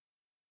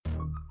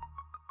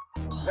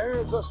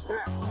There's a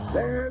snap.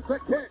 There's the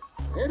kick.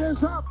 It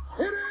is up.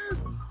 It is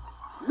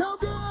no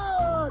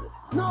good.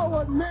 No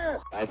one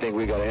missed. I think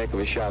we got a heck of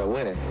a shot of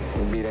winning. We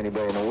can beat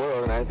anybody in the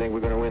world, and I think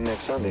we're going to win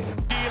next Sunday.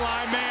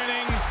 Eli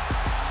Manning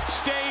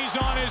stays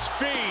on his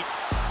feet,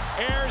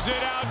 airs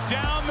it out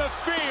down the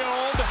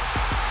field.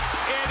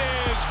 It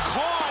is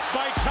caught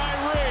by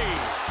Tyree.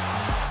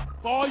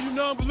 For all you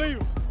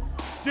non-believers,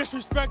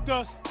 disrespect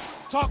us,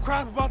 talk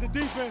crap about the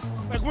defense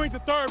like we ain't the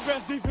third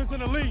best defense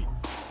in the league.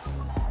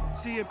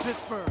 See you in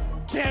Pittsburgh.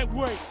 Can't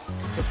wait.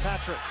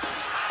 Fitzpatrick.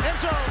 End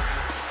zone.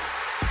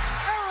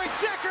 Eric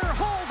Decker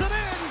holds it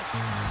in.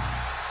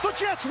 The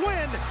Jets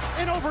win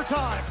in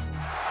overtime.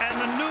 And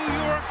the New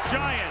York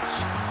Giants,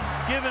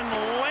 given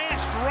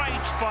last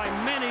rites by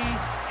many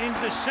in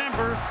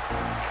December,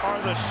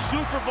 are the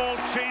Super Bowl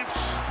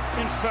champs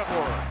in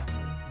February.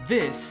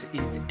 This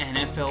is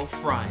NFL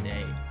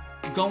Friday,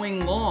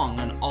 going long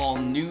on all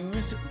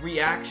news,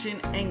 reaction,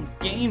 and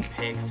game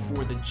picks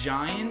for the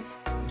Giants,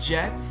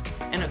 Jets,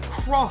 and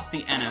across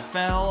the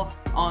NFL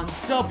on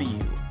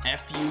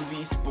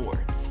WFUV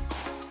Sports.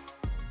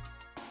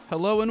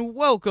 Hello and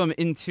welcome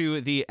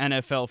into the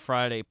NFL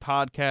Friday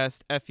podcast,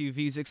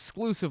 FUV's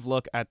exclusive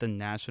look at the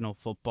National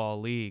Football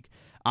League.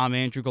 I'm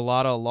Andrew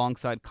Gullotta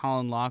alongside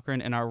Colin,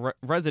 Loughran, and our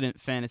resident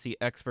fantasy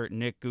expert,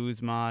 Nick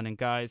Guzman. And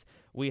guys,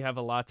 we have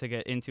a lot to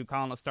get into.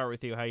 Colin, let's start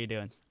with you. How you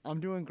doing? I'm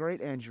doing great,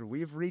 Andrew.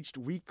 We've reached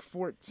week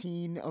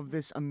 14 of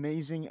this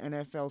amazing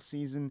NFL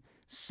season.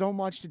 So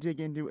much to dig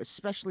into,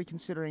 especially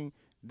considering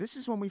this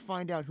is when we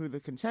find out who the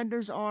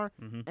contenders are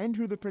and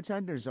who the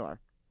pretenders are.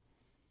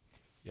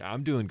 Yeah,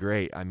 I'm doing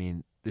great. I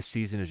mean, this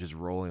season is just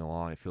rolling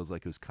along. It feels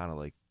like it was kind of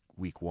like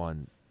week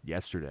one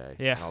yesterday.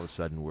 Yeah. And all of a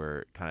sudden,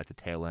 we're kind of at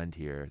the tail end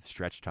here,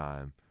 stretch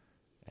time,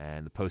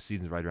 and the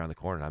postseason's right around the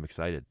corner, and I'm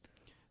excited.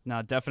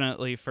 No,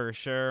 definitely for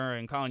sure.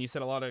 And Colin, you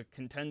said a lot of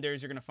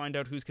contenders. You're going to find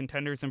out who's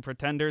contenders and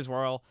pretenders.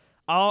 While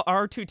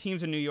our two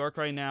teams in New York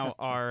right now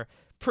are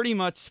pretty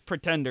much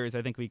pretenders,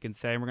 I think we can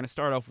say. And we're going to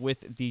start off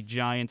with the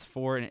Giants,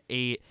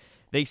 4-8.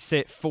 They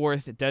sit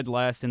fourth, dead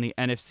last in the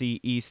NFC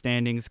East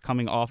standings,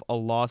 coming off a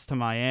loss to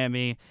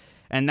Miami.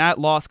 And that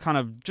loss kind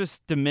of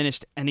just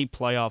diminished any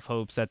playoff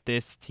hopes that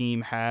this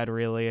team had,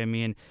 really. I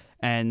mean,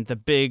 and the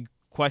big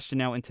question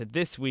now into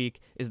this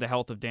week is the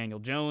health of Daniel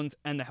Jones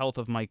and the health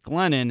of Mike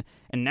Glennon.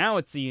 And now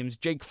it seems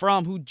Jake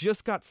Fromm, who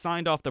just got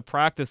signed off the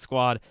practice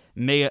squad,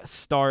 may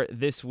start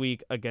this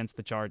week against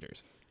the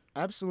Chargers.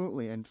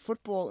 Absolutely. And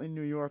football in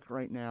New York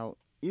right now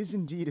is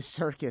indeed a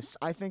circus.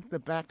 I think the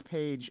back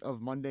page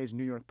of Monday's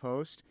New York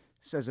Post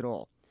says it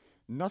all.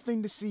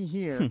 Nothing to see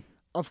here.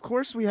 Of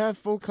course, we have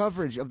full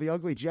coverage of the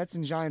ugly Jets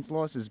and Giants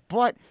losses,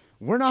 but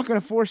we're not going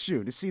to force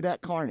you to see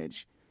that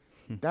carnage.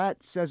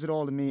 That says it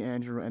all to me,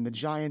 Andrew, and the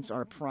Giants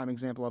are a prime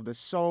example of this.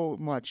 So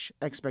much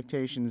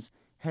expectations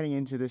heading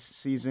into this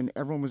season.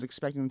 Everyone was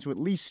expecting them to at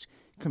least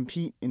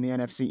compete in the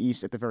NFC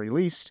East at the very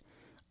least.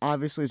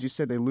 Obviously, as you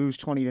said, they lose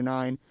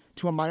 20-9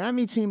 to a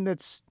Miami team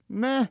that's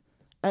meh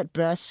at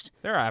best.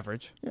 They're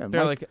average. Yeah,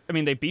 they're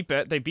they beat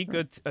bad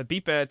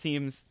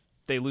teams.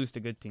 They lose to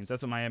good teams.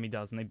 That's what Miami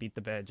does, and they beat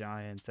the bad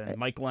Giants. And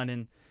Mike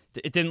Glennon,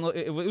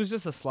 it was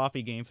just a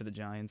sloppy game for the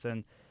Giants,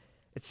 and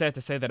it's sad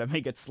to say that it may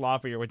get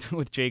sloppier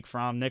with Jake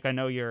Fromm. Nick, I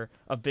know you're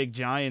a big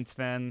Giants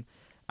fan.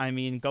 I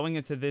mean, going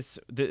into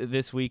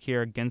this week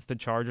here against the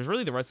Chargers,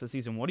 really the rest of the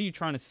season, what are you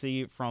trying to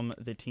see from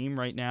the team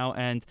right now?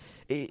 And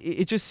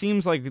it just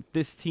seems like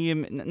this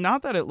team,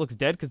 not that it looks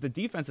dead because the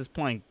defense is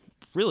playing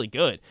really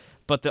good,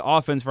 but the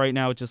offense right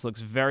now, it just looks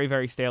very,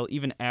 very stale,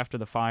 even after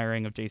the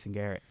firing of Jason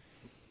Garrett.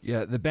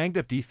 Yeah, the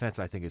banged-up defense,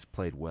 I think, has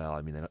played well.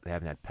 I mean, they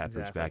haven't had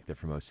Peppers back there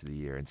for most of the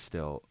year, and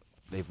still,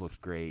 they've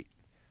looked great.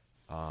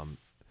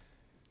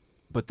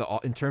 But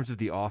in terms of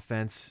the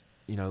offense,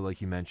 you know,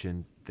 like you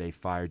mentioned, they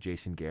fired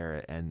Jason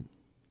Garrett, and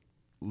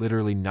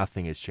literally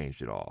nothing has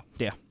changed at all.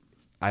 Yeah.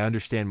 I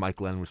understand Mike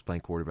Glennon was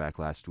playing quarterback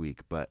last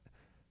week, but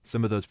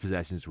some of those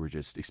possessions were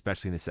just,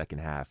 especially in the second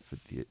half,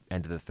 at the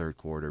end of the third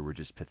quarter, were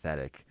just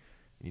pathetic.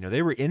 You know,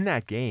 they were in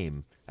that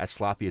game, as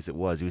sloppy as it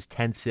was. It was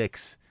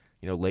 10-6,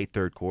 late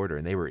third quarter,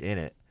 and they were in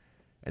it,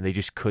 and they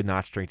just could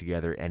not string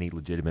together any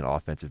legitimate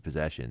offensive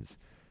possessions.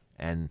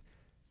 And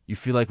you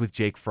feel like with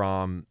Jake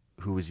Fromm,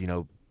 who was,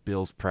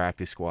 Bill's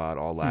practice squad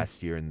all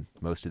last year and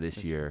most of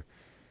this year,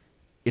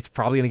 it's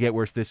probably going to get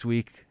worse this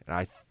week.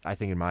 And I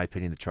think, in my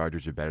opinion, the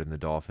Chargers are better than the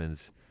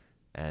Dolphins,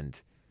 and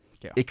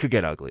it could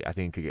get ugly. I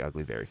think it could get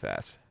ugly very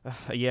fast.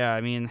 Yeah,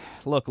 I mean,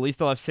 look, at least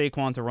they'll have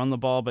Saquon to run the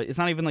ball, but it's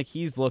not even like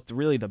he's looked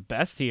really the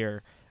best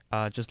here.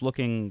 Just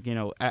looking,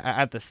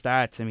 at the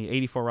stats, I mean,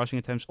 84 rushing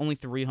attempts, only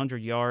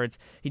 300 yards.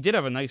 He did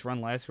have a nice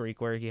run last week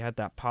where he had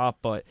that pop,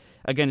 but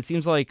again, it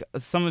seems like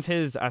some of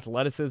his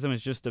athleticism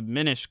is just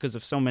diminished because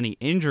of so many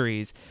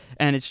injuries,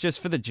 and it's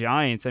just for the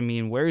Giants. I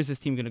mean, where is this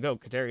team going to go?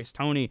 Kadarius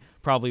Toney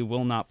probably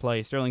will not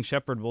play. Sterling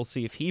Shepard, we'll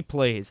see if he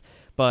plays,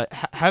 but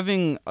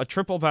having a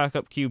triple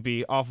backup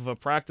QB off of a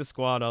practice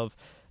squad of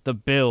the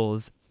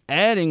Bills,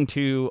 adding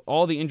to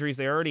all the injuries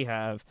they already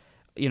have,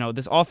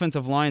 this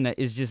offensive line that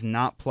is just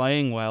not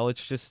playing well.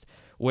 It's just,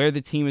 where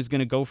the team is going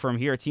to go from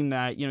here. A team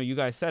that, you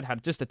guys said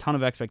had just a ton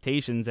of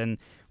expectations, and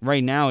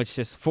right now it's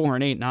just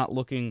 4-8, not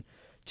looking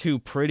too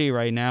pretty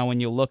right now.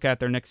 When you look at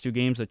their next 2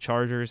 games, the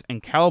Chargers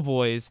and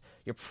Cowboys,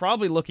 you're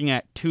probably looking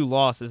at 2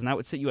 losses, and that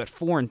would set you at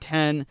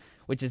 4-10,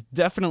 which is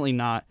definitely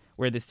not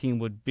where this team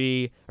would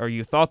be, or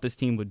you thought this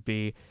team would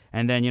be.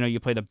 And then, you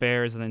play the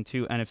Bears and then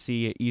 2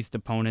 NFC East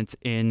opponents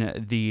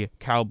in the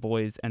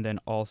Cowboys and then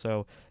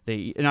also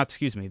the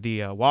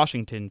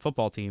Washington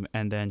football team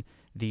and then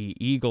the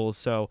Eagles.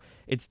 So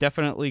it's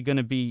definitely going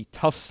to be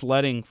tough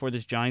sledding for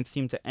this Giants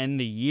team to end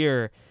the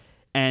year.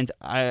 And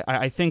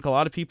I think a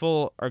lot of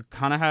people are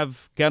kind of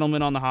have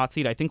Gettleman on the hot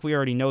seat. I think we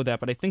already know that,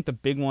 but I think the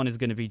big one is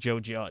going to be Joe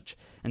Judge,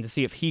 and to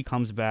see if he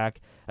comes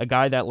back. A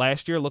guy that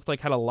last year looked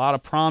like had a lot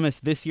of promise.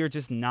 This year,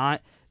 just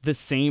not the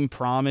same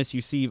promise.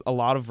 You see a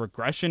lot of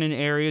regression in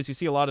areas. You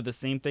see a lot of the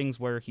same things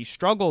where he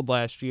struggled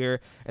last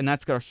year, and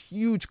that's got a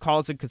huge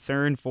cause of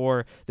concern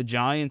for the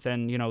Giants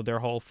and, their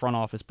whole front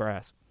office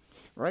brass.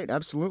 Right,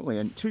 absolutely.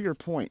 And to your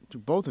point, to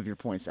both of your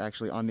points,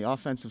 actually, on the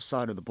offensive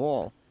side of the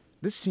ball,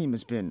 this team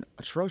has been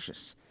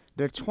atrocious.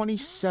 They're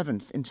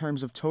 27th in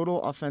terms of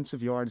total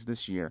offensive yards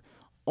this year.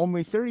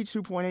 Only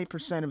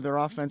 32.8% of their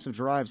offensive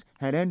drives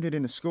had ended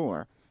in a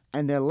score,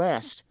 and they're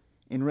last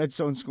in red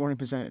zone scoring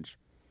percentage.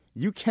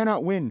 You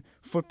cannot win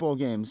football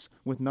games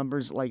with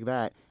numbers like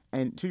that.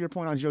 And to your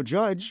point on Joe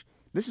Judge,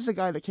 this is a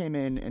guy that came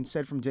in and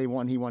said from day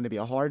one he wanted to be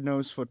a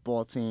hard-nosed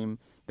football team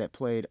that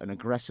played an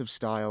aggressive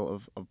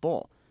style of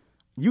ball.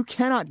 You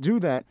cannot do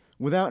that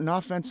without an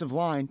offensive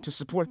line to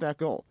support that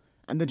goal.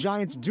 And the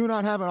Giants do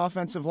not have an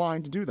offensive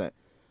line to do that.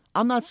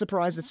 I'm not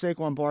surprised that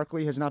Saquon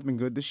Barkley has not been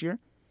good this year.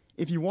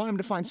 If you want him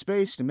to find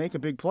space to make a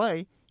big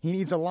play, he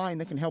needs a line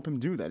that can help him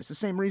do that. It's the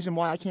same reason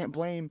why I can't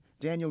blame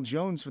Daniel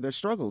Jones for their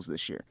struggles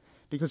this year.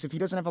 Because if he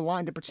doesn't have a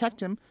line to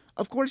protect him,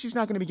 of course he's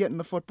not going to be getting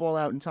the football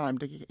out in time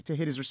to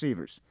hit his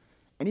receivers.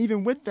 And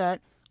even with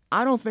that,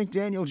 I don't think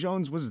Daniel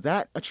Jones was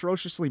that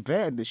atrociously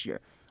bad this year.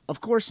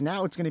 Of course,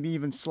 now it's going to be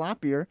even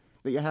sloppier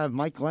that you have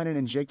Mike Glennon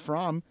and Jake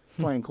Fromm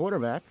playing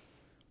quarterback.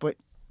 But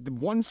the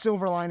one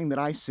silver lining that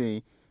I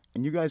see,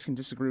 and you guys can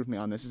disagree with me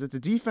on this, is that the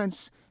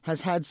defense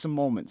has had some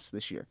moments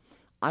this year.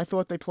 I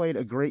thought they played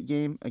a great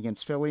game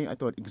against Philly. I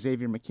thought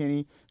Xavier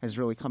McKinney has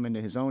really come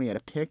into his own. He had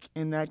a pick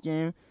in that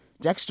game.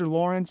 Dexter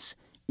Lawrence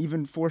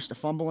even forced a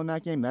fumble in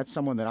that game. That's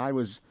someone that I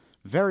was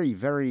very,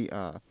 very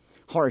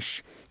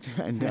harsh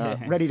and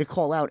ready to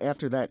call out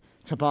after that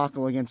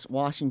debacle against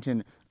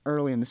Washington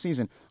early in the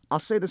season. I'll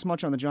say this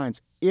much on the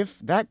Giants. If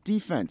that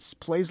defense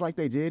plays like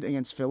they did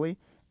against Philly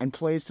and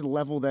plays to the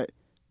level that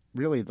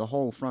really the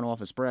whole front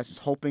office brass is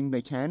hoping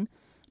they can,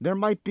 there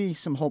might be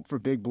some hope for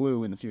Big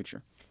Blue in the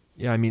future.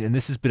 Yeah, I mean, and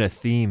this has been a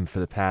theme for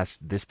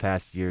this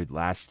past year,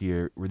 last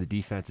year, where the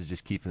defense is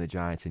just keeping the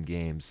Giants in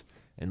games,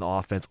 and the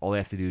offense, all they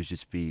have to do is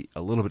just be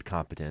a little bit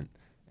competent,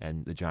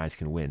 and the Giants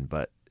can win.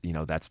 But,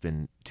 that's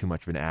been too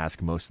much of an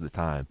ask most of the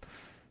time.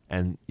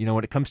 And,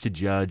 when it comes to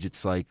Judge,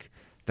 it's like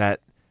that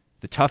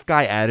the tough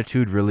guy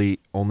attitude really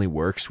only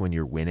works when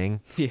you're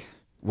winning. Yeah.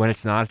 When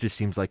it's not, it just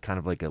seems like kind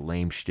of like a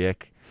lame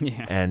shtick.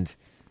 Yeah. And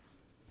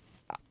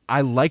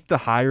I like the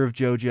hire of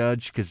Joe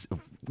Judge because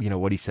of,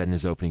 what he said in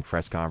his opening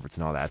press conference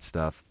and all that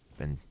stuff.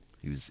 And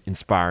he was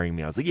inspiring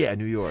me. I was like, yeah,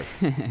 New York.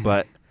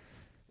 But,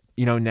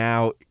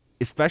 now,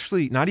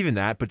 especially, not even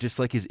that, but just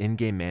like his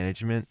in-game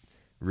management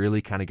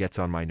really kind of gets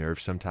on my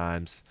nerves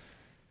sometimes.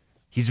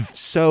 He's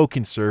so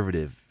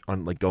conservative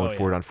on going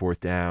forward on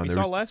fourth down. We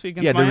saw last week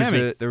against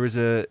Miami. There was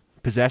a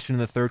possession in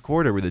the third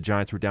quarter where the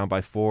Giants were down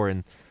by 4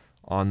 and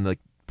on I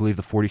believe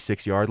the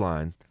 46-yard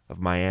line of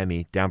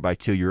Miami, down by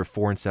 2. You're a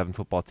 4-7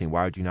 football team.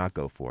 Why would you not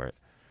go for it?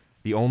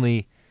 The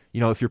only,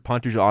 if your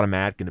punter's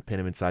automatic, going to pin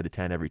him inside the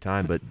 10 every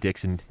time, but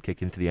Dixon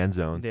kicked into the end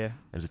zone. Yeah.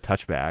 It was a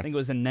touchback. I think it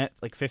was a net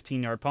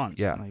 15-yard punt.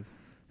 Yeah.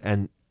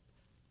 And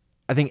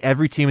I think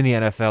every team in the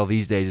NFL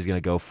these days is going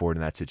to go for it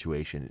in that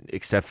situation,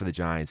 except for the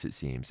Giants, it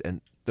seems. And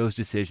those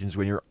decisions,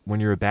 when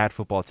you're a bad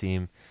football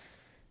team,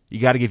 you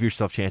got to give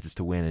yourself chances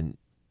to win. And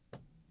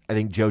I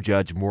think Joe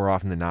Judge, more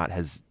often than not,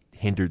 has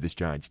hindered this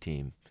Giants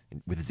team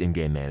with his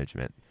in-game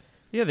management.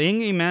 Yeah, the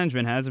in-game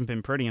management hasn't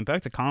been pretty. And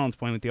back to Colin's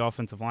point with the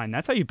offensive line,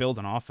 that's how you build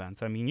an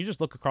offense. I mean, you just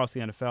look across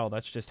the NFL,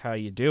 that's just how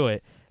you do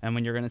it. And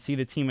when you're going to see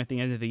the team at the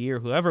end of the year,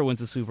 whoever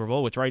wins the Super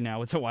Bowl, which right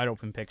now it's a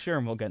wide-open picture,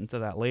 and we'll get into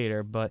that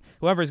later, but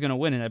whoever's going to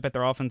win it, I bet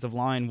their offensive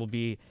line will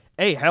be,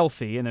 A,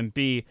 healthy, and then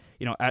B,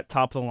 at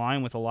top of the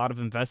line with a lot of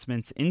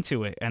investments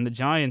into it. And the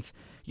Giants,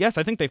 yes,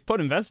 I think they've put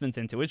investments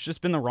into it. It's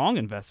just been the wrong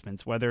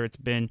investments, whether it's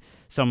been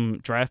some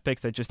draft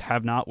picks that just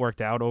have not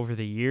worked out over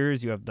the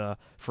years. You have the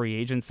free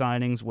agent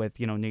signings with,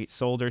 Nate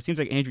Solder. It seems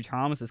like Andrew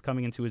Thomas is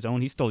coming into his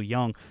own. He's still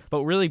young.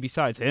 But really,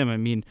 besides him, I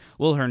mean,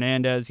 Will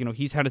Hernandez,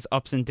 he's had his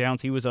ups and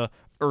downs. He was a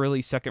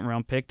early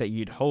second-round pick that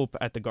you'd hope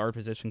at the guard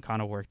position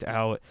kind of worked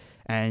out.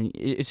 And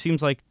it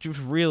seems like just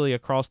really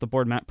across the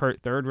board, Matt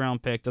Pert,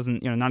 third-round pick,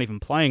 doesn't, not even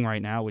playing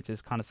right now, which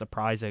is kind of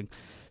surprising.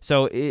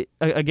 So,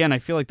 again, I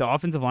feel like the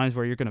offensive line is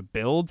where you're going to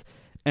build,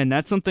 and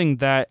that's something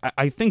that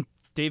I think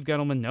Dave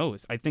Gettleman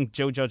knows. I think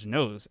Joe Judge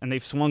knows, and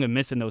they've swung and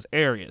missed in those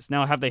areas.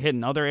 Now, have they hit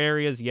in other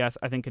areas? Yes,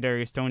 I think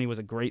Kadarius Toney was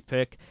a great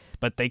pick,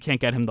 but they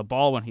can't get him the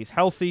ball when he's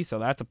healthy, so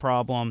that's a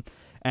problem.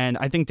 And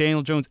I think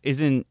Daniel Jones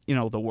isn't,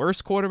 the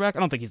worst quarterback. I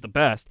don't think he's the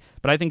best,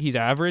 but I think he's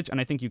average,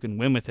 and I think you can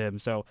win with him.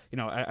 So,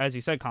 as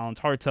you said, Colin, it's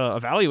hard to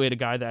evaluate a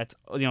guy that,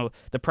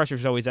 the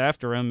pressure's always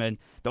after him, and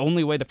the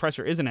only way the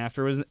pressure isn't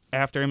after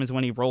him is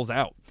when he rolls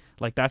out.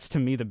 Like, that's, to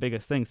me, the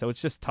biggest thing. So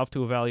it's just tough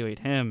to evaluate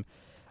him.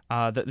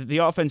 The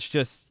offense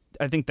just,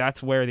 I think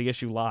that's where the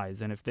issue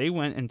lies. And if they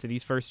went into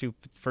these first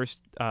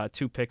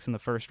two picks in the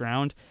first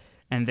round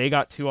and they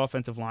got 2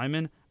 offensive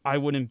linemen, I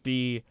wouldn't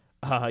be,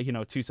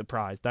 too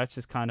surprised. That's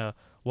just kind of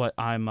what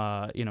I'm,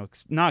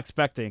 not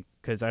expecting,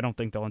 because I don't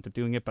think they'll end up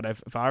doing it. But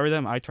if I were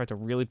them, I'd try to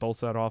really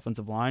bolster that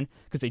offensive line,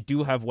 because they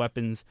do have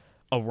weapons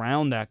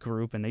around that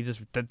group, and they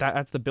just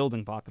that's the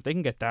building block. If they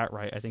can get that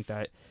right, I think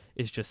that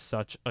is just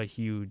such a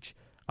huge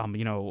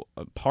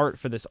part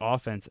for this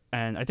offense.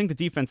 And I think the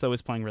defense, though,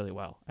 is playing really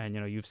well. And,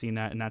 you've seen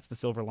that, and that's the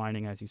silver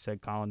lining, as you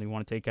said, Colin, they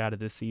want to take out of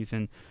this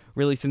season.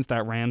 Really, since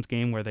that Rams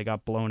game where they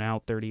got blown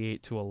out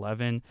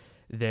 38-11,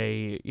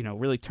 they,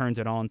 really turned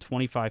it on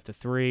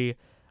 25-3.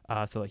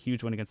 So a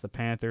huge win against the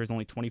Panthers,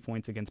 only 20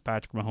 points against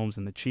Patrick Mahomes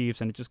and the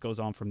Chiefs, and it just goes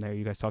on from there.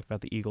 You guys talked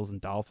about the Eagles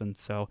and Dolphins.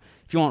 So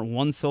if you want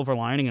one silver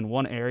lining in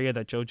one area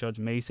that Joe Judge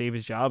may save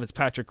his job, it's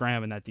Patrick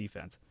Graham and that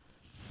defense.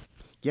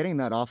 Getting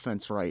that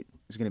offense right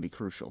is going to be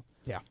crucial.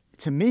 Yeah.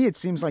 To me, it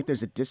seems like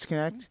there's a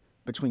disconnect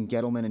between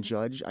Gettleman and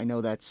Judge. I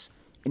know that's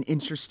an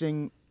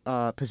interesting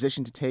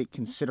position to take,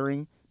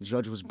 considering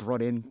Judge was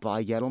brought in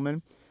by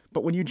Gettleman.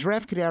 But when you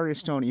draft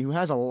Kadarius Toney, who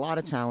has a lot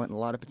of talent and a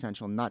lot of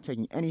potential, not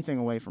taking anything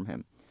away from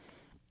him,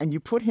 and you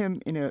put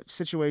him in a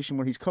situation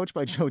where he's coached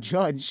by Joe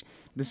Judge,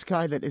 this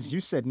guy that, as you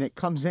said, Nick,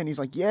 comes in, he's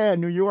like, yeah,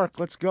 New York,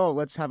 let's go.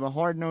 Let's have a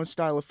hard-nosed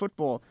style of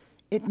football.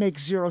 It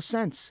makes zero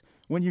sense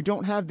when you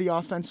don't have the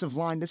offensive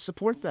line to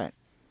support that.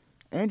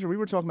 Andrew, we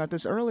were talking about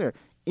this earlier.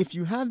 If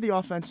you have the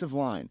offensive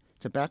line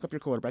to back up your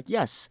quarterback,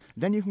 yes,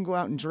 then you can go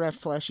out and draft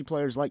flashy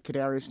players like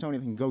Kadarius Toney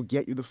that can go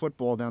get you the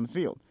football down the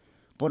field.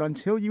 But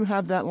until you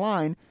have that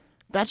line,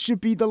 that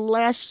should be the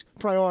last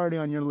priority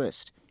on your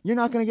list. You're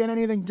not going to get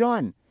anything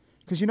done.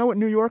 Because you know what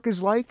New York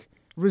is like?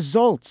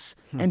 Results.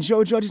 And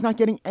Joe Judge is not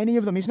getting any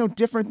of them. He's no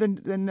different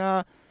than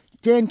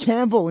Dan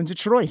Campbell in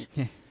Detroit.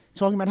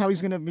 Talking about how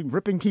he's going to be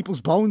ripping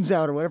people's bones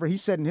out or whatever he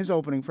said in his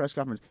opening press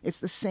conference. It's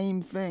the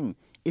same thing.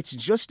 It's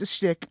just a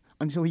shtick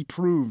until he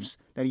proves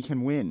that he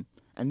can win.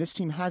 And this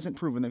team hasn't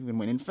proven that they can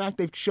win. In fact,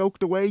 they've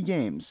choked away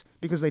games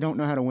because they don't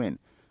know how to win.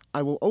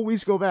 I will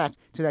always go back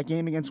to that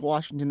game against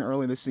Washington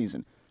early this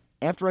season.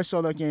 After I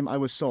saw that game, I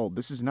was sold.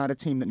 This is not a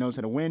team that knows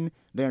how to win.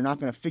 They're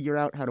not going to figure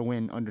out how to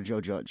win under Joe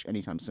Judge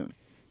anytime soon.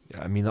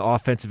 Yeah, I mean, the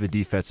offensive and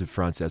defensive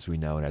fronts, as we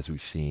know and as we've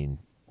seen,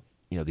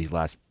 these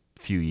last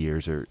few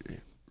years are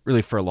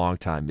really for a long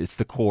time. It's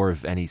the core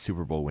of any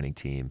Super Bowl winning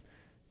team.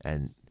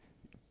 And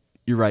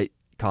you're right,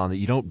 Colin, that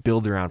you don't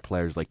build around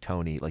players like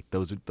Toney. Like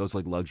those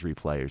like luxury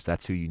players.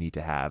 That's who you need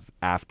to have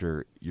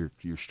after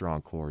your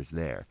strong core is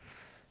there.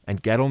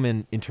 And Dave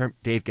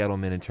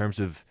Gettleman, in terms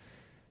of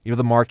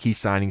the marquee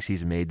signings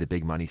he's made, the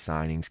big money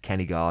signings,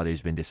 Kenny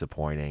Galladay's been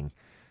disappointing.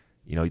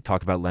 You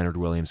talk about Leonard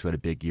Williams, who had a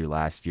big year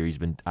last year.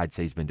 I'd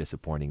say he's been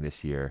disappointing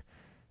this year.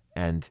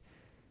 And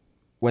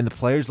when the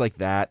players like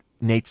that,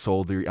 Nate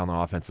Solder on the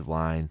offensive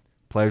line,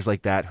 players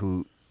like that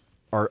who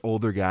are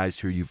older guys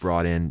who you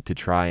brought in to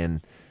try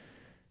and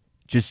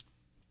just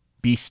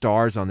be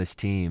stars on this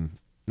team,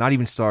 not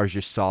even stars,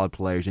 just solid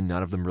players, and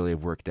none of them really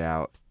have worked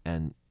out.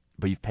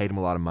 But you've paid them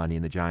a lot of money,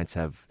 and the Giants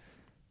are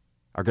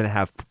going to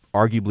have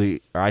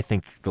arguably, or I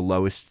think, the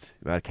lowest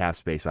amount of cap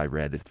space I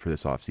read for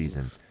this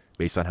offseason,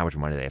 based on how much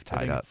money they have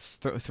tied up.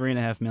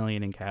 $3.5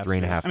 million in cap.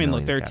 $3.5 I mean,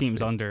 look, million their cap team's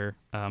space. under.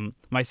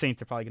 My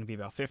Saints are probably going to be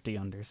about 50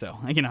 under. So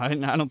I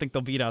don't think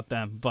they'll beat out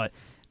them. But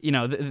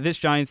this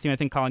Giants team, I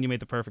think, Colin, you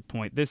made the perfect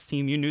point. This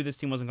team, you knew this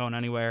team wasn't going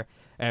anywhere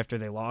after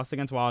they lost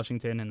against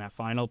Washington, and that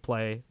final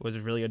play was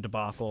really a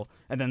debacle.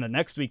 And then the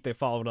next week they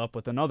followed up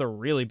with another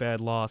really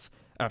bad loss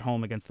at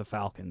home against the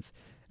Falcons.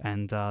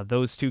 And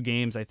those 2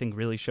 games, I think,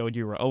 really showed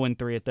you were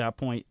 0-3 at that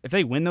point. If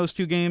they win those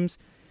 2 games,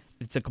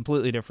 it's a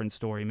completely different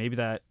story. Maybe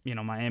that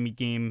Miami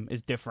game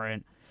is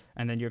different,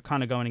 and then you're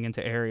kind of going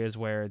into areas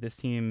where this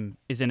team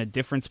is in a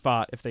different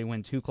spot if they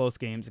win 2 close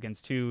games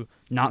against 2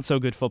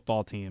 not-so-good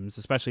football teams,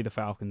 especially the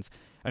Falcons.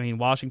 I mean,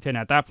 Washington,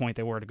 at that point,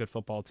 they weren't a good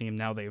football team.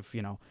 Now they've,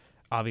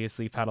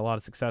 obviously had a lot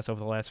of success over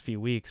the last few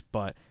weeks,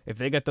 but if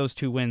they get those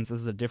 2 wins,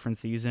 this is a different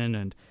season,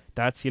 and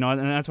that's, and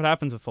that's what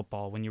happens with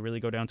football when you really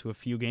go down to a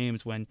few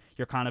games when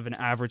you're kind of an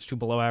average to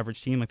below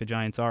average team like the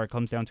Giants are. It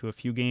comes down to a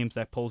few games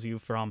that pulls you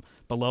from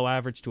below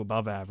average to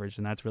above average,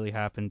 and that's really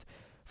happened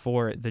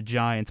for the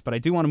Giants. But I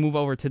do want to move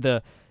over to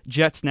the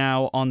Jets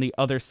now on the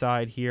other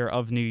side here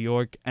of New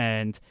York,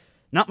 and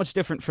not much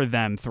different for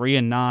them.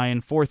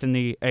 3-9, 4th in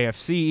the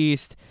AFC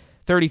East.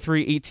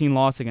 33-18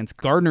 loss against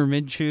Gardner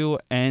Minshew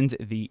and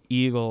the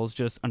Eagles.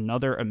 Just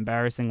another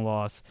embarrassing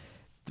loss.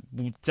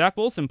 Zach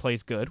Wilson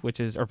plays good,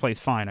 or plays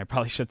fine, I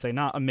probably should say.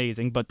 Not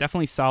amazing, but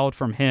definitely solid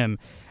from him.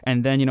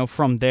 And then,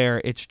 from there,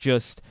 it's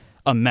just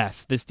a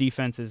mess. This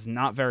defense is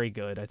not very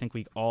good. I think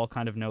we all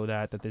kind of know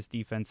that this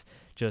defense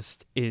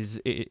just is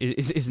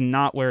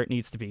not where it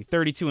needs to be.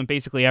 32 in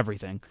basically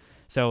everything.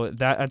 So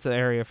that's an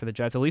area for the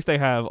Jets. At least they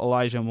have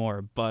Elijah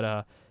Moore,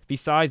 but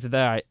besides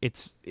that,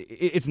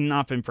 it's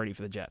not been pretty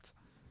for the Jets.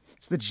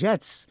 It's the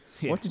Jets.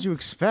 Yeah. What did you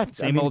expect?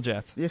 Same old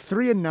Jets. They're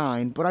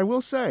 3-9, but I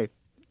will say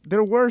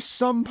there were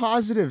some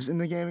positives in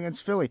the game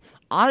against Philly.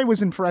 I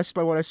was impressed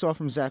by what I saw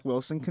from Zach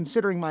Wilson,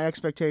 considering my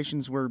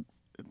expectations were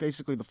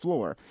basically the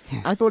floor.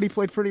 I thought he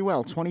played pretty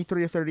well.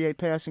 23 of 38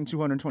 passing,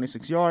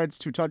 226 yards,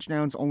 2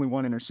 touchdowns, only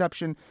 1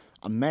 interception.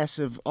 A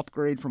massive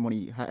upgrade from when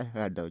he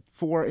had the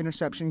 4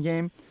 interception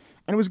game.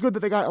 And it was good that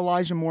they got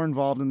Elijah Moore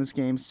involved in this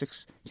game.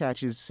 6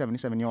 catches,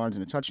 77 yards,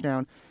 and a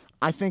touchdown.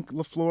 I think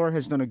LaFleur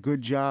has done a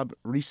good job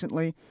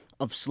recently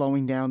of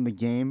slowing down the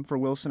game for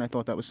Wilson. I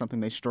thought that was something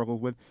they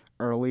struggled with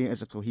early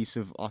as a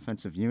cohesive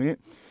offensive unit.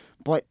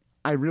 But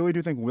I really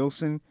do think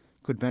Wilson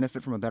could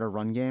benefit from a better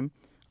run game.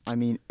 I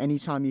mean,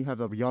 anytime you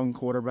have a young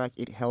quarterback,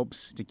 it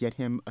helps to get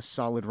him a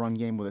solid run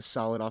game with a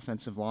solid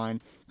offensive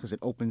line because it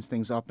opens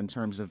things up in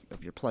terms of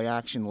your play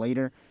action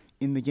later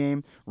in the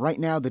game. Right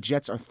now, the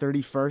Jets are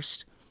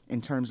 31st in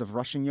terms of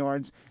rushing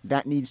yards.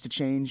 That needs to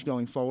change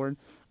going forward.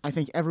 I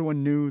think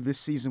everyone knew this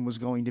season was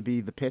going to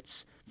be the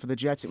pits for the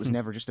Jets. It was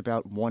never just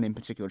about one in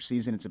particular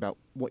season. It's about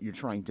what you're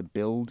trying to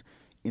build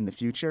in the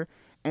future.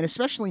 And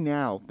especially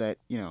now that,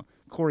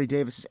 Corey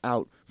Davis is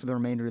out for the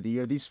remainder of the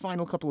year, these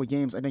final couple of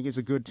games, I think, is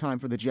a good time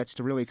for the Jets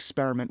to really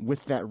experiment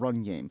with that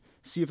run game.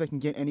 See if they can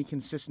get any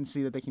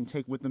consistency that they can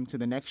take with them to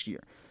the next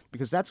year.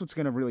 Because that's what's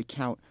going to really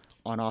count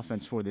on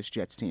offense for this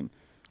Jets team.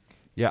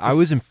 Yeah, I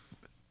was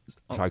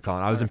sorry,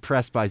 Colin. I was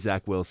impressed by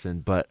Zach Wilson,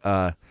 but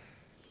I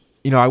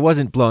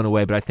wasn't blown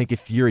away. But I think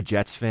if you're a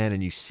Jets fan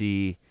and you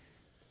see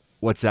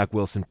what Zach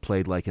Wilson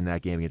played like in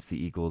that game against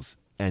the Eagles,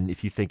 and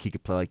if you think he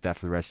could play like that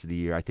for the rest of the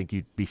year, I think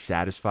you'd be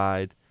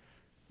satisfied.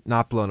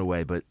 Not blown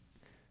away, but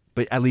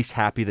at least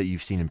happy that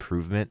you've seen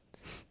improvement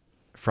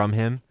from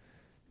him.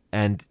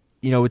 And,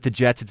 with the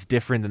Jets, it's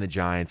different than the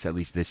Giants, at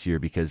least this year,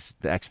 because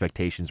the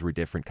expectations were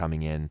different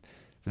coming in.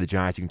 For the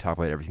Giants, you can talk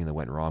about everything that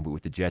went wrong, but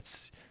with the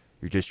Jets,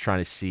 you're just trying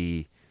to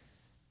see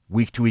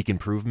week-to-week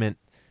improvement.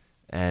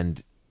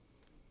 And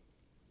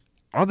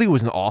I don't think it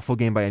was an awful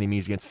game by any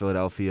means against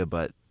Philadelphia,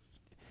 but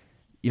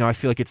I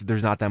feel like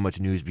there's not that much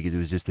news because it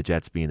was just the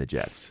Jets being the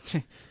Jets.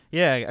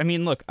 Yeah, I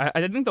mean, look,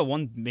 I think the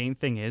one main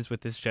thing is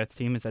with this Jets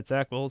team is that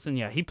Zach Wilson,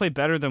 he played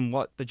better than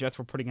what the Jets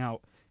were putting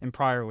out in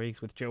prior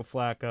weeks with Joe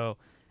Flacco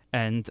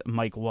and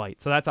Mike White.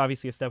 So that's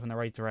obviously a step in the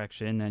right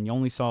direction, and you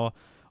only saw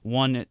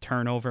 1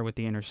 turnover with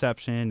the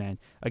interception, and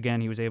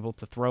again, he was able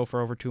to throw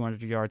for over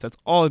 200 yards. That's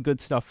all good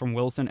stuff from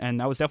Wilson, and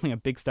that was definitely a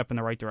big step in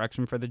the right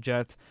direction for the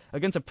Jets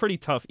against a pretty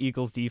tough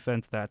Eagles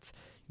defense that's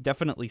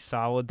definitely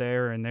solid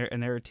there, and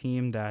they're a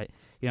team that,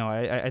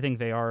 I think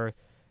they are,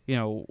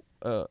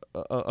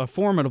 a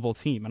formidable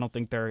team. I don't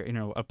think they're,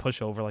 a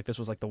pushover. Like, this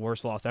was like the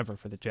worst loss ever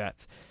for the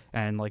Jets.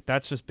 And like,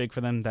 that's just big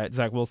for them that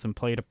Zach Wilson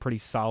played a pretty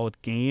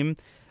solid game.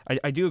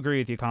 I do agree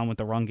with you, Colin, with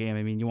the run game.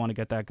 I mean, you want to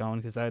get that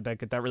going because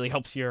that really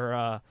helps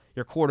your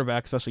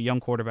quarterback, especially young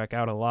quarterback,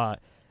 out a lot.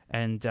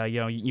 And,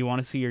 you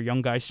want to see your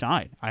young guys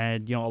shine.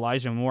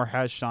 Elijah Moore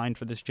has shined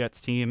for this Jets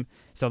team.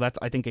 So that's,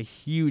 I think, a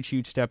huge,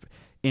 huge step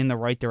in the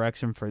right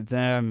direction for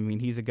them. I mean,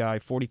 he's a guy,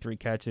 43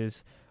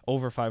 catches,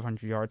 over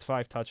 500 yards,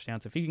 5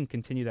 touchdowns. If he can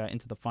continue that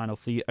into the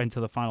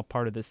final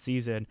part of this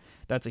season,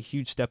 that's a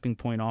huge stepping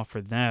point off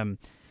for them.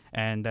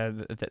 And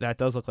that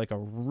does look like a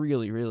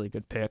really, really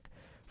good pick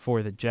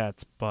for the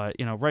Jets. But,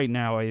 right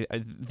now,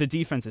 the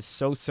defense is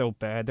so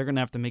bad. They're going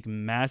to have to make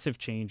massive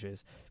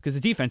changes because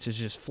the defense is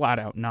just flat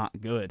out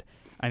not good.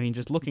 I mean,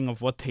 just looking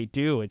at what they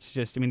do, it's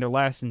just, they're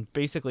last in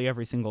basically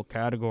every single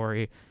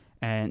category,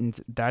 and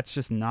that's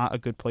just not a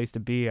good place to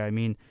be. I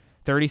mean,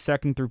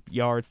 32nd through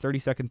yards,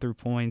 32nd through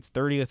points,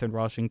 30th in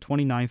rushing,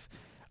 29th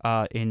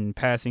in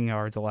passing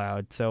yards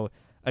allowed. So,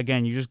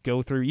 again, you just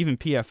go through, even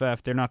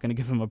PFF, they're not going to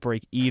give them a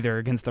break either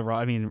against the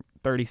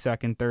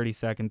 32nd,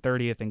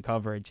 30th in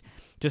coverage.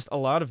 Just a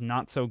lot of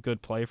not so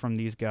good play from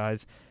these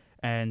guys.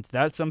 And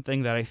that's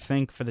something that I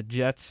think for the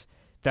Jets,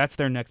 that's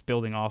their next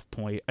building off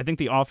point. I think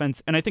the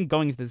offense, and I think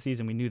going into the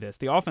season we knew this,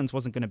 the offense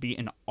wasn't going to be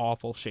in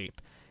awful shape.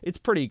 It's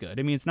pretty good.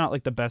 I mean, it's not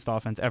like the best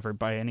offense ever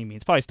by any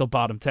means. Probably still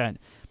bottom 10,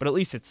 but at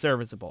least it's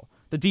serviceable.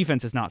 The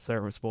defense is not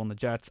serviceable, and the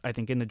Jets, I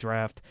think, in the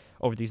draft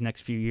over these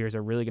next few years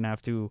are really going to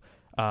have to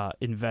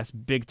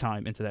invest big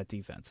time into that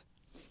defense.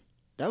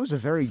 That was a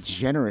very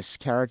generous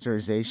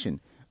characterization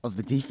of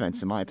the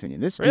defense, in my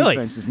opinion. This Really?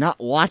 defense is not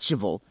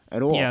watchable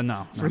at all. Yeah,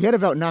 no. Forget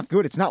about not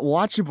good. It's not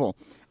watchable.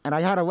 And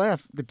I gotta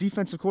laugh. The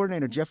defensive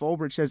coordinator, Jeff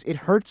Ulbrich, says it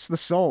hurts the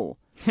soul.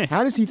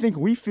 How does he think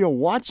we feel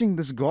watching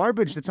this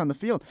garbage that's on the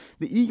field?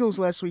 The Eagles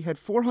last week had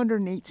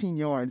 418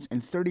 yards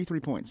and 33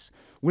 points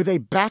with a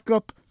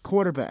backup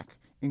quarterback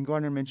in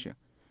Gardner Minshew.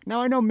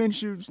 Now, I know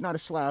Minshew's not a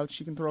slouch.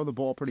 He can throw the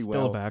ball pretty Still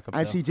well. a backup,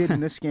 as though. he did in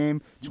this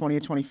game, 20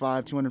 of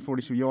 25,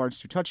 242 yards,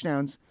 2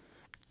 touchdowns.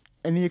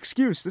 And the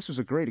excuse, this was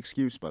a great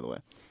excuse, by the way,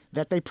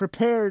 that they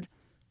prepared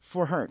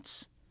for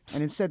Hurts,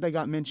 and instead they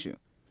got Minshew.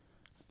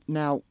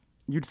 Now,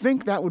 you'd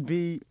think that would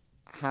be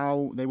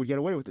how they would get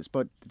away with this.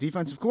 But the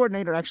defensive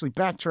coordinator actually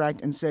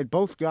backtracked and said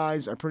both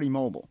guys are pretty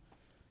mobile.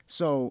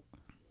 So,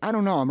 I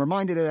don't know. I'm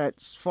reminded of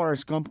that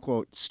Forrest Gump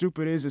quote,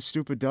 stupid is as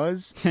stupid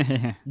does.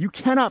 You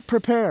cannot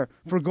prepare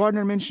for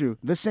Gardner Minshew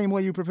the same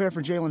way you prepare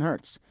for Jalen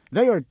Hurts.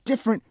 They are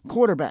different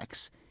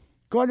quarterbacks.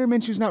 Gardner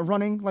Minshew's not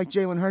running like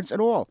Jalen Hurts at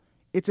all.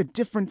 It's a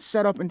different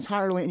setup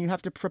entirely, and you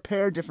have to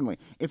prepare differently.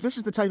 If this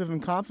is the type of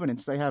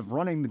incompetence they have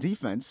running the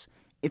defense,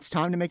 it's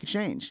time to make a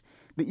change.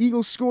 The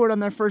Eagles scored on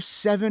their first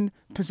 7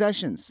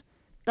 possessions.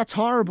 That's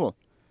horrible.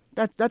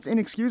 That's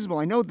inexcusable.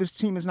 I know this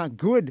team is not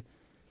good.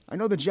 I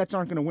know the Jets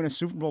aren't going to win a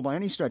Super Bowl by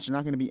any stretch. They're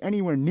not going to be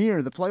anywhere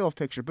near the playoff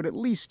picture, but at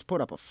least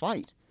put up a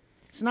fight.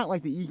 It's not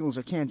like the Eagles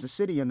are Kansas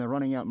City and they're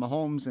running out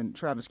Mahomes and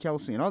Travis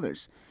Kelce and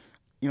others.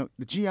 You know,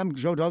 the GM,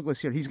 Joe Douglas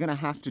here, he's going to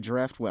have to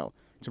draft well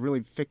to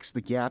really fix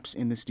the gaps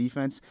in this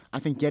defense. I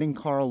think getting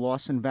Carl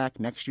Lawson back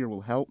next year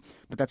will help,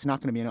 but that's not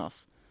going to be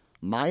enough.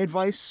 My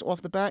advice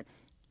off the bat,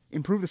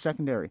 improve the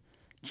secondary.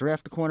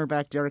 Draft the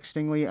cornerback Derek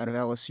Stingley out of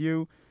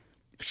LSU.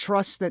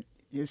 Trust that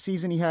the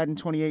season he had in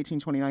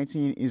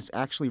 2018-2019 is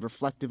actually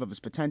reflective of his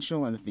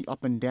potential and that the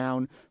up and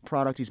down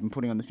product he's been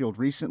putting on the field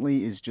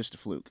recently is just a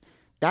fluke.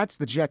 That's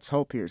the Jets'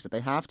 hope here, is that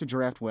they have to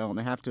draft well and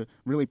they have to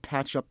really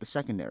patch up the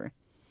secondary.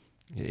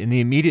 In the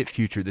immediate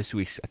future, this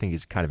week I think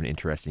is kind of an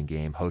interesting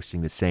game,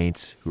 hosting the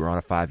Saints, who are on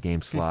a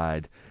 5-game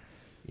slide.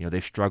 You know,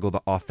 they've struggled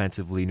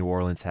offensively, New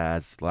Orleans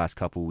has, the last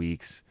couple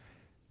weeks.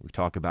 We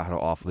talk about how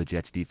awful the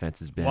Jets' defense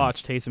has been.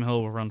 Watch, Taysom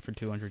Hill will run for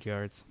 200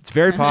 yards. It's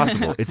very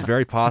possible. It's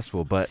very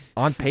possible. But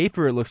on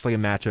paper, it looks like a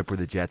matchup where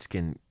the Jets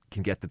can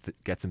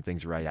get some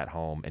things right at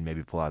home and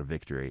maybe pull out a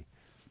victory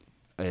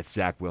if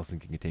Zach Wilson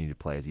can continue to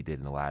play as he did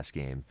in the last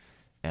game.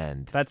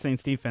 And that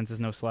Saints defense is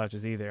no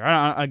slouches either.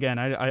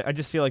 I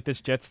just feel like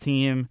this Jets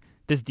team,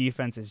 this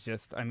defense is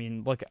just, I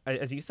mean, look,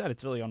 as you said,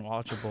 it's really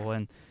unwatchable.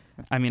 And,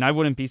 I mean, I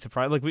wouldn't be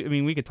surprised. Like,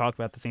 we could talk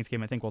about the Saints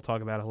game. I think we'll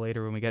talk about it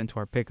later when we get into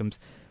our pick'ems.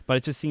 But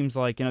it just seems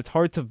like, you know, it's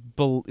hard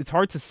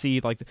to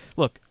see. Like,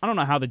 look, I don't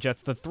know how the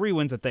Jets, the 3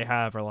 wins that they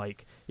have are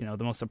like, you know,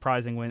 the most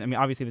surprising win. I mean,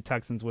 obviously the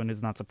Texans win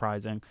is not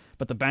surprising,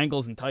 but the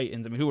Bengals and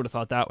Titans, I mean, who would have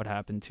thought that would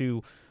happen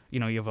too? You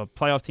know, you have a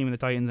playoff team in the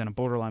Titans and a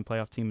borderline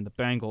playoff team in the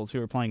Bengals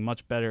who are playing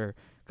much better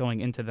going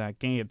into that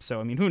game. So,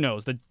 I mean, who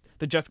knows?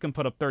 The Jets can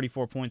put up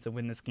 34 points and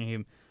win this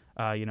game,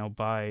 you know,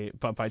 by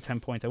 10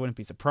 points. I wouldn't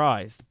be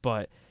surprised.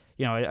 But,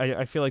 you know,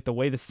 I feel like the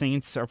way the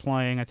Saints are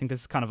playing, I think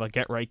this is kind of a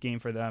get-right game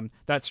for them.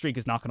 That streak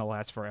is not going to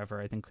last forever.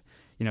 I think,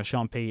 you know,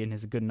 Sean Payton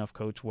is a good enough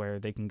coach where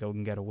they can go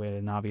and get a win.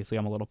 And obviously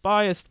I'm a little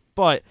biased,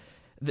 but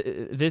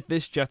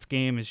this Jets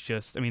game is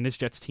just, I mean, this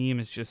Jets team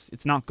is just,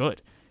 it's not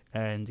good.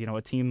 And, you know,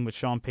 a team with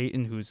Sean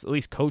Payton who's at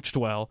least coached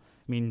well.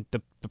 I mean,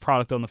 the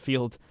product on the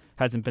field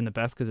hasn't been the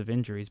best because of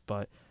injuries,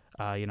 but,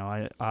 you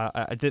know,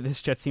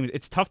 this Jets team,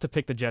 it's tough to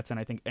pick the Jets in,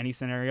 I think, any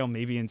scenario,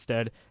 maybe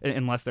instead,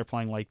 unless they're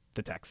playing like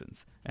the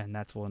Texans, and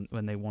that's when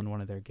they won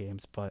one of their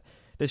games. But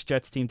this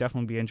Jets team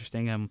definitely be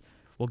interesting, and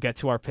we'll get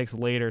to our picks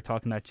later,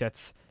 talking that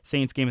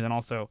Jets-Saints game, and then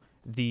also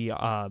the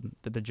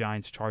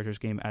Giants-Chargers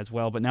game as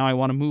well. But now I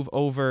want to move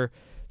over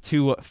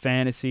to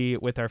fantasy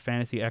with our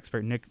fantasy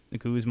expert, Nick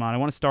Guzman. I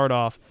want to start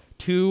off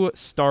 2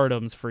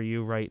 stardoms for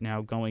you right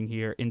now going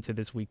here into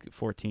this week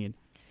 14.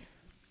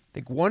 I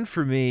think one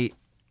for me,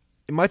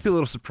 it might be a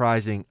little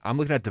surprising. I'm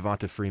looking at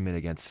Devonta Freeman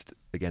against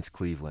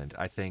Cleveland.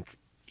 I think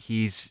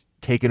he's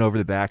taken over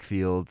the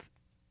backfield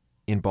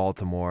in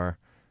Baltimore.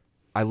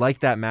 I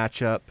like that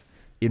matchup.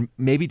 It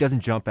maybe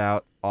doesn't jump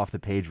out off the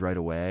page right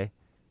away,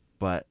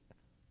 but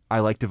I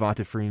like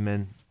Devonta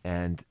Freeman,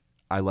 and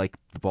I like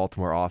the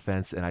Baltimore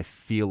offense, and I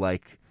feel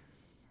like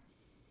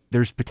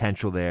there's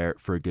potential there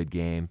for a good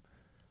game.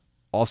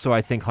 Also,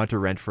 I think Hunter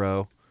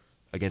Renfrow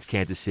against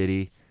Kansas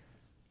City.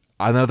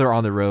 I know they're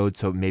on the road,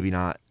 so maybe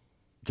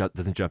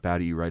doesn't jump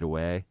out at you right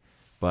away.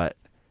 But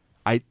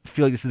I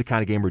feel like this is the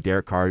kind of game where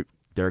Derek Carr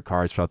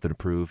has something to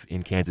prove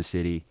in Kansas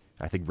City.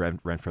 I think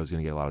Renfrow is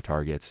going to get a lot of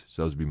targets.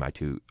 So those would be my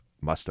 2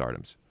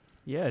 must-stardoms.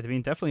 Yeah, I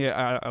mean, definitely.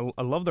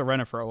 I love the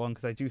Renfrow one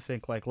because I do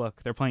think, like,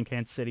 look, they're playing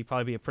Kansas City,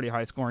 probably be a pretty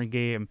high-scoring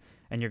game,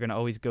 and you're going to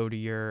always go to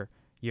your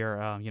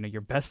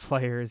best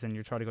players, and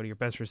you try to go to your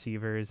best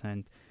receivers.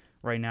 And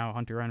right now,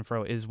 Hunter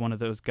Renfrow is one of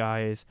those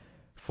guys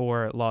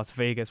for Las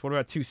Vegas. What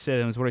about 2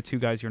 sit-ins? What are 2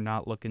 guys you're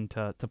not looking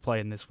to play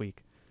in this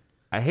week?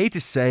 I hate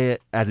to say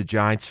it as a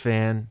Giants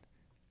fan,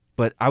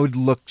 but I would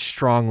look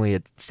strongly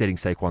at sitting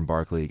Saquon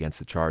Barkley against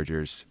the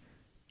Chargers.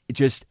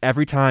 Just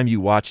every time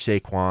you watch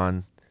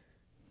Saquon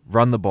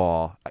run the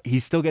ball,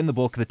 he's still getting the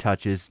bulk of the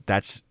touches.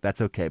 That's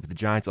okay. But the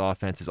Giants'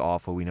 offense is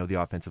awful. We know the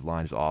offensive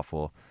line is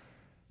awful.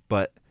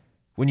 But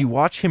when you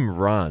watch him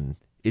run,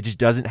 it just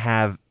doesn't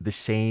have the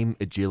same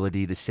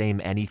agility, the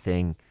same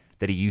anything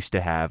that he used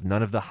to have.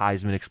 None of the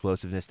Heisman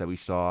explosiveness that we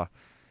saw,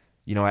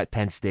 you know, at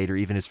Penn State or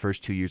even his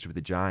first 2 years with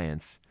the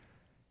Giants.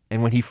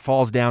 And when he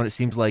falls down, it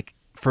seems like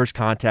first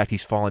contact,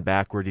 he's falling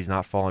backwards. He's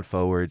not falling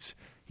forwards.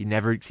 He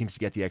never seems to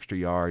get the extra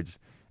yards.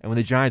 And when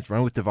the Giants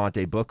run with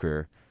Devontae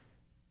Booker,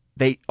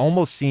 they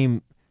almost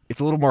seem,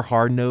 it's a little more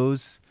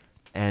hard-nosed,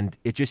 and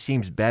it just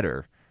seems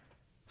better.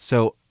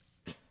 So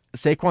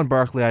Saquon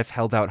Barkley, I've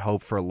held out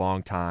hope for a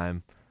long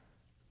time.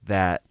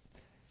 that,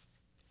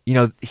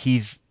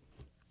 he's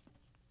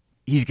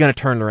going to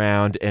turn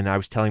around. And I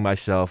was telling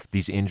myself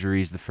these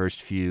injuries, the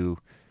first few,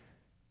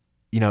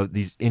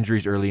 these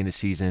injuries early in the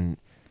season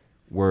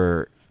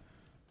were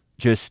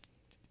just,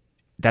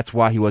 that's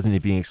why he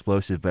wasn't being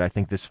explosive. But I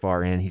think this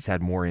far in, he's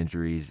had more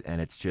injuries,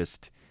 and it's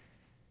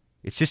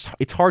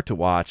hard to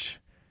watch.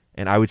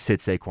 And I would sit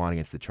Saquon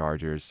against the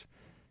Chargers.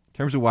 In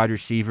terms of wide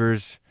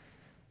receivers,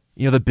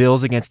 the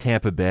Bills against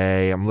Tampa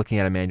Bay, I'm looking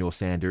at Emmanuel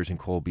Sanders and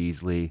Cole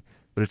Beasley.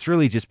 But it's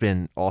really just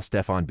been all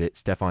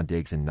Stephon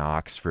Diggs and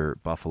Knox for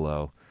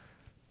Buffalo.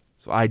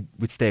 So I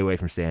would stay away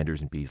from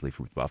Sanders and Beasley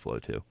for Buffalo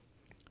too.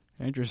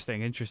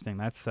 Interesting.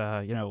 That's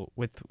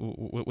with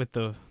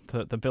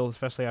the Bills,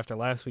 especially after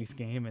last week's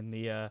game and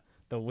the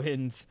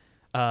wins,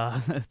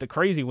 the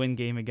crazy win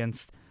game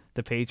against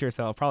the Patriots.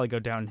 That'll probably go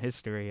down in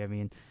history. I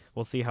mean,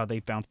 we'll see how they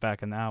bounce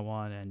back in that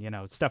one. And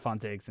Stephon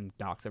Diggs and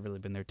Knox have really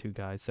been their two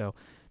guys. So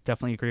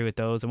definitely agree with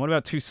those. And what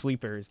about two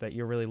sleepers that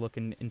you're really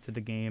looking into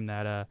the game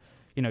that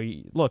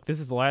look, this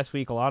is the last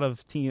week. A lot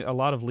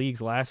of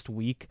leagues last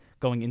week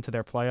going into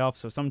their playoffs.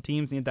 So some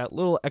teams need that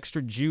little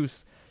extra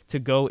juice to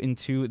go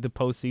into the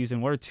postseason.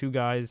 What are two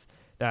guys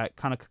that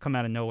kind of come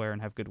out of nowhere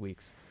and have good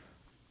weeks?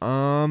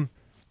 I'm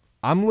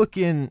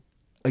looking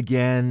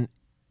again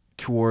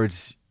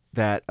towards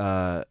that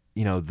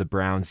the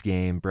Browns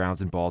game,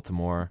 Browns in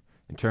Baltimore.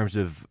 In terms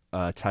of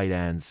tight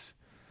ends,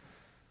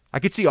 I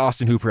could see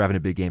Austin Hooper having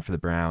a big game for the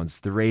Browns.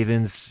 The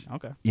Ravens,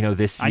 okay.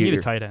 This year. I need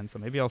a tight end, so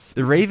maybe I'll.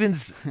 The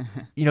Ravens,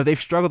 they've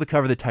struggled to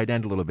cover the tight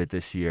end a little bit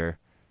this year,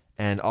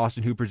 and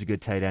Austin Hooper's a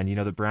good tight end.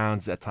 The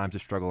Browns at times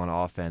have struggled on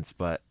offense,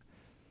 but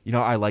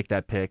I like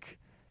that pick.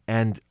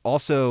 And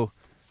also,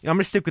 I'm going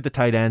to stick with the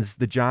tight ends.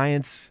 The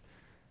Giants,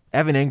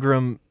 Evan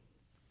Ingram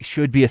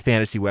should be a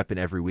fantasy weapon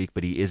every week,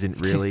 but he isn't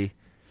really.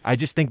 I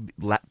just think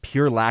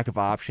pure lack of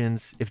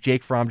options. If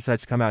Jake Fromm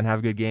decides to come out and have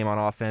a good game on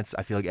offense,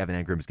 I feel like Evan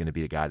Ingram is going to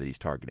be the guy that he's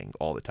targeting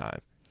all the time.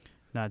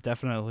 No,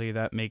 definitely.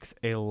 That makes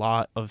a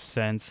lot of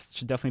sense.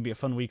 Should definitely be a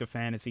fun week of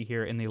fantasy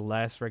here in the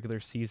last regular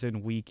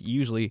season week,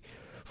 usually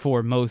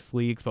for most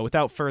leagues. But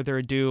without further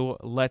ado,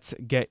 let's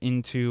get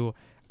into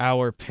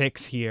our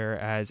picks here,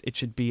 as it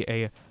should be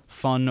a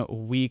fun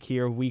week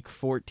here, week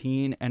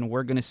 14. And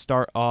we're going to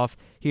start off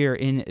here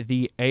in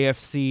the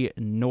AFC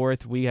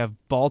North. We have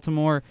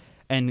Baltimore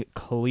and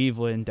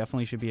Cleveland.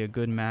 Definitely should be a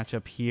good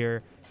matchup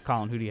here.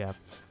 Colin, who do you have?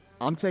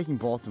 I'm taking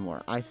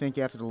Baltimore. I think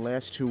after the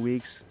last 2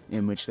 weeks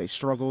in which they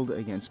struggled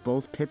against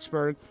both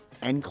Pittsburgh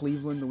and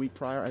Cleveland the week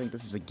prior, I think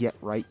this is a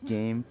get-right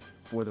game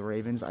for the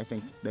Ravens. I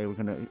think they were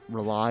going to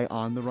rely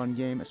on the run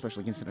game,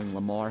 especially considering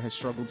Lamar has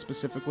struggled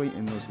specifically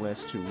in those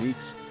last 2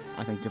 weeks.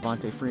 I think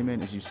Devontae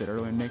Freeman, as you said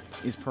earlier, Nick,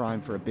 is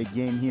primed for a big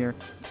game here.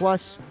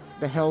 Plus,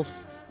 the health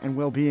and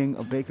well-being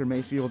of Baker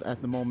Mayfield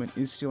at the moment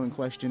is still in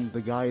question.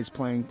 The guy is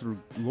playing through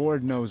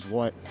Lord knows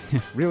what,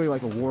 really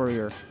like a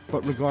warrior.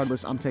 But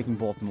regardless, I'm taking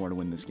Baltimore to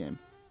win this game.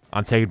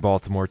 I'm taking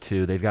Baltimore,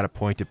 too. They've got a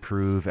point to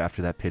prove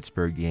after that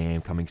Pittsburgh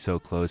game, coming so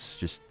close,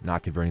 just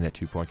not converting that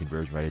two-point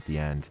conversion right at the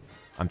end.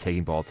 I'm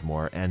taking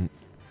Baltimore, and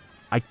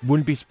I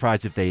wouldn't be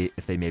surprised if they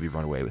maybe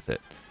run away with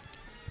it.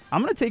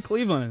 I'm going to take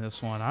Cleveland in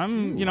this one.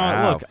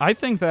 Wow. Look, I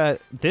think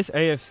that this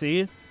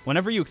AFC,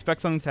 whenever you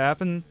expect something to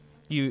happen,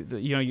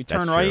 you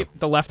turn right,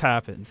 the left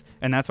happens.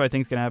 And that's what I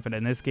think is going to happen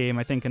in this game.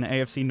 I think in an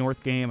AFC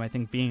North game, I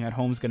think being at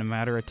home is going to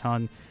matter a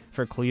ton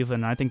for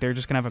Cleveland. I think they're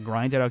just going to have a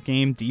grinded-out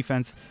game.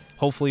 Defense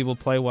hopefully will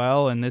play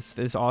well, and this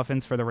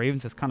offense for the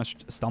Ravens has kind of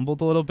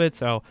stumbled a little bit.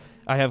 So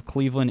I have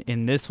Cleveland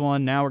in this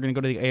one. Now we're going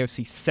to go to the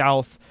AFC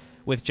South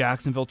with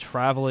Jacksonville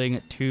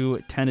traveling to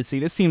Tennessee.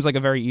 This seems like a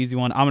very easy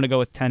one. I'm going to go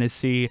with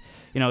Tennessee.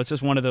 It's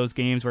just one of those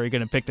games where you're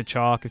going to pick the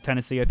chalk. If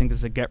Tennessee, I think this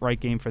is a get-right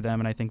game for them,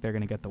 and I think they're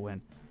going to get the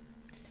win.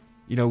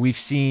 We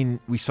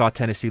saw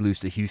Tennessee lose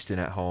to Houston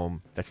at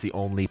home. That's the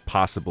only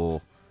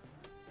possible,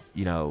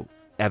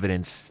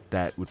 evidence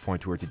that would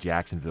point towards a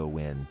Jacksonville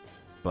win.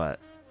 But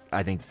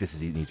I think this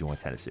is an easy one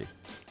with Tennessee.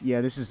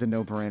 Yeah, this is a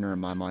no-brainer in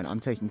my mind. I'm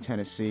taking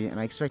Tennessee, and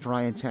I expect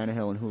Ryan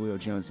Tannehill and Julio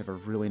Jones to have a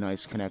really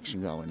nice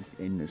connection going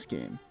in this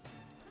game.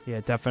 Yeah,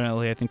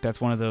 definitely. I think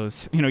that's one of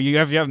those, you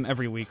have them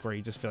every week where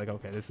you just feel like,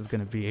 okay, this is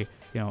going to be,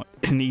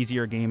 an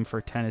easier game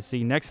for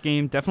Tennessee. Next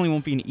game definitely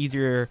won't be an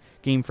easier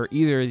game for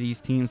either of these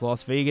teams.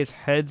 Las Vegas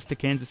heads to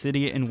Kansas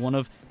City in one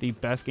of the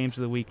best games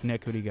of the week.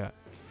 Nick, who do you got?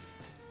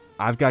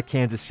 I've got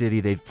Kansas City.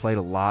 They've played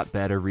a lot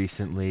better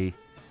recently.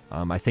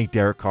 I think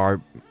Derek Carr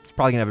is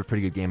probably going to have a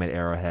pretty good game at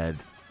Arrowhead.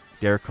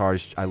 Derek Carr,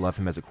 I love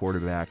him as a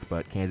quarterback,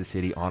 but Kansas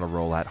City on a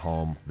roll at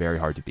home, very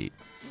hard to beat.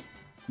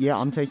 Yeah,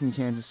 I'm taking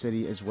Kansas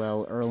City as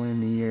well. Early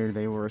in the year,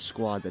 they were a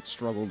squad that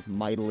struggled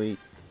mightily.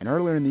 And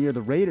earlier in the year,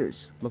 the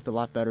Raiders looked a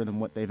lot better than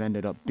what they've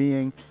ended up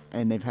being,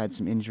 and they've had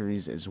some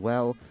injuries as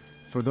well.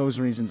 For those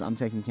reasons, I'm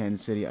taking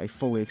Kansas City. I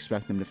fully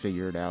expect them to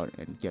figure it out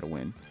and get a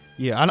win.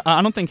 Yeah,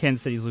 I don't think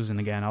Kansas City's losing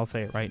again. I'll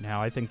say it right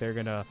now. I think they're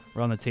going to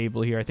run the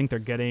table here. I think they're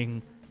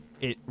getting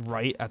it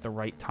right at the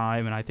right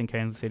time, and I think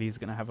Kansas City is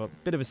going to have a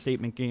bit of a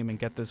statement game and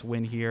get this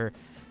win here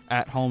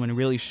at home and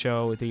really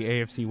show the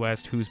AFC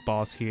West who's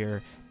boss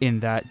here in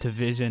that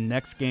division.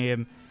 Next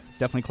game, It's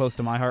definitely close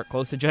to my heart,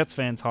 close to Jets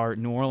fans' heart.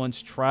 New Orleans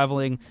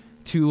traveling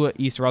to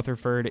East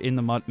Rutherford in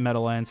the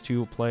Meadowlands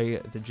to play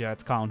the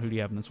Jets. Colin, who do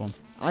you have in this one?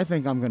 I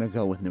think I'm going to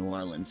go with New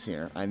Orleans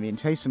here. I mean,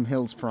 Taysom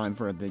Hill's prime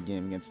for a big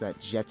game against that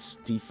Jets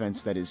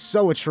defense that is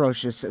so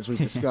atrocious, as we've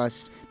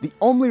discussed. The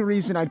only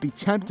reason I'd be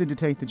tempted to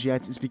take the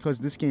Jets is because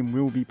this game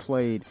will be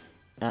played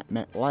at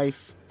MetLife.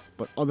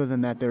 But other than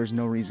that, there is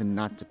no reason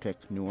not to pick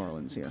New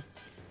Orleans here.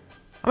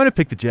 I'm going to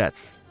pick the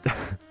Jets.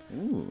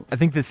 Ooh. I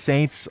think the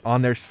Saints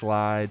on their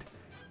slide.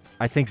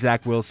 I think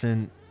Zach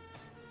Wilson,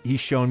 he's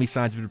shown me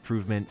signs of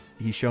improvement.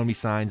 He's shown me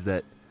signs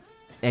that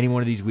any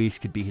one of these weeks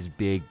could be his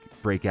big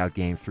breakout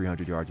game,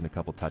 300 yards and a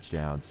couple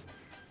touchdowns.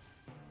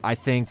 I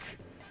think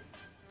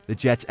the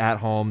Jets at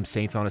home,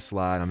 Saints on a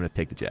slide. I'm going to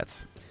pick the Jets.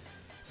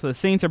 So the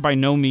Saints are by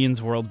no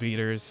means world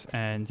beaters.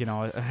 And, you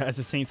know, as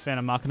a Saints fan,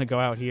 I'm not going to go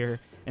out here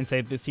and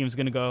say this team's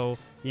going to go,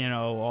 you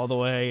know, all the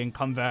way and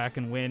come back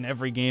and win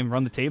every game,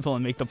 run the table,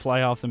 and make the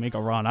playoffs and make a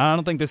run. I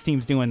don't think this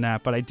team's doing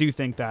that, but I do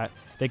think that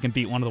they can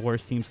beat one of the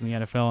worst teams in the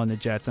NFL in the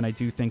Jets, and I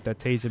do think that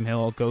Taysom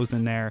Hill goes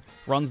in there,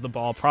 runs the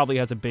ball, probably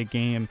has a big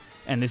game,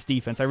 and this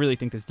defense, I really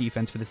think this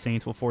defense for the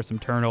Saints will force some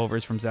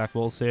turnovers from Zach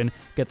Wilson,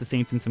 get the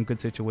Saints in some good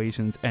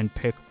situations, and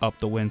pick up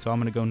the win. So I'm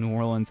going to go New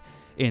Orleans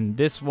in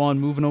this one.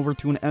 Moving over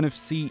to an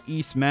NFC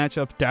East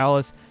matchup,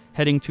 Dallas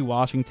heading to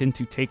Washington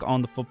to take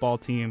on the football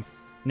team.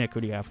 Nick,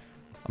 who do you have?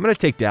 I'm going to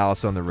take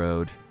Dallas on the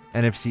road.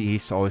 NFC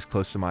East, always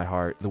close to my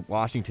heart. The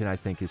Washington, I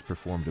think, has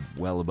performed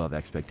well above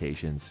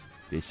expectations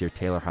this year.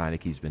 Taylor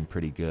Heineke's been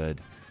pretty good.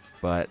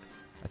 But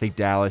I think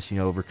Dallas, you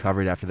know,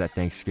 recovered after that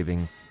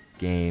Thanksgiving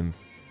game.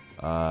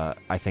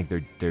 I think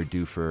they're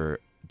due for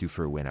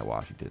a win at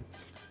Washington.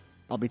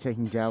 I'll be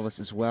taking Dallas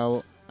as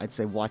well. I'd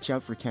say watch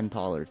out for Ken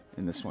Pollard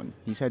in this one.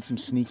 He's had some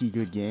sneaky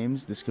good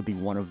games. This could be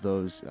one of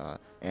those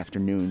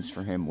afternoons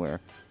for him where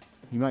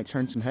he might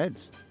turn some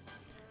heads.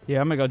 Yeah,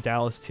 I'm going to go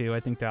Dallas, too. I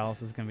think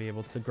Dallas is going to be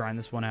able to grind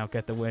this one out,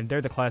 get the win.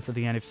 They're the class of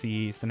the NFC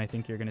East, and I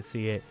think you're going to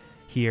see it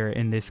here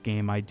in this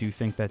game. I do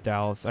think that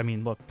Dallas, I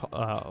mean, look,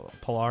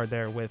 Pollard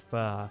there with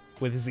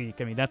Zeke.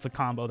 I mean, that's a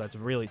combo that's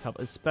really tough,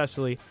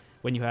 especially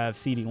when you have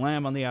CeeDee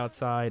Lamb on the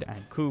outside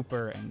and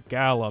Cooper and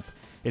Gallup.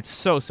 It's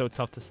so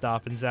tough to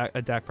stop, and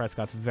Dak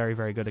Prescott's very,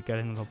 very good at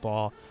getting the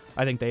ball.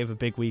 I think they have a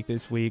big week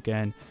this week,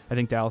 and I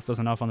think Dallas does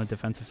enough on the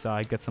defensive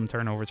side, get some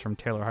turnovers from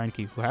Taylor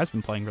Heineke, who has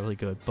been playing really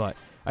good, but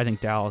I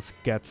think Dallas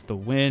gets the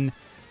win.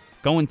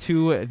 Going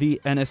to the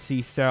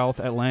NFC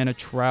South, Atlanta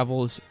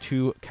travels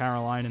to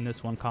Carolina in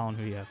this one. Colin,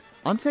 who do you have?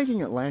 I'm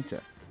taking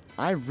Atlanta.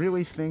 I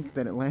really think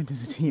that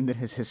Atlanta's a team that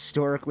has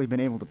historically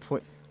been able to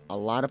put a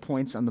lot of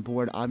points on the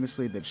board.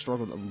 Obviously, they've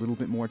struggled a little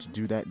bit more to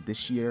do that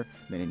this year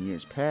than in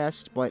years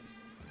past, but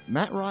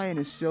Matt Ryan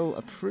is still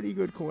a pretty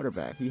good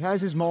quarterback. He has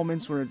his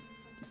moments where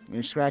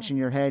you're scratching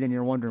your head and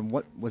you're wondering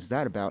what was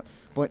that about.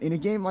 But in a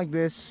game like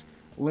this,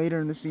 later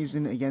in the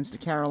season against a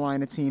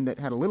Carolina team that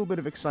had a little bit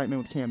of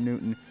excitement with Cam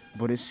Newton,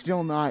 but is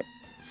still not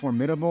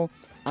formidable,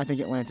 I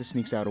think Atlanta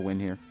sneaks out a win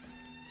here.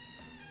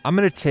 I'm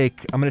gonna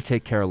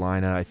take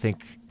Carolina. I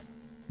think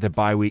the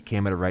bye week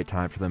came at a right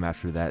time for them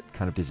after that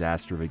kind of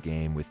disaster of a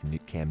game with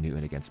Cam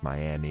Newton against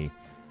Miami.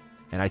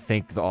 And I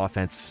think the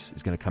offense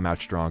is going to come out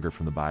stronger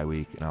from the bye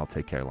week, and I'll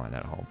take Carolina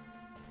at home.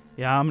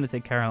 Yeah, I'm going to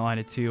take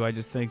Carolina too. I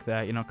just think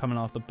that, you know, coming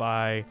off the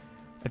bye,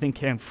 I think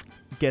Cam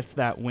gets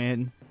that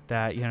win.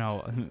 That, you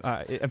know,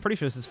 I'm pretty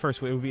sure this is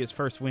it would be his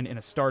first win in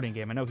a starting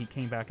game. I know he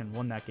came back and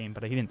won that game,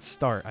 but he didn't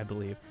start, I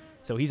believe.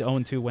 So he's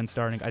 0-2 when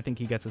starting. I think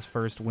he gets his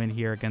first win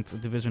here against a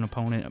division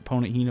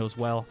opponent he knows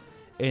well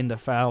in the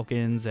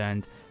Falcons.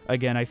 And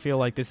again, I feel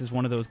like this is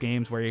one of those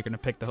games where you're going to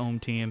pick the home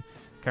team.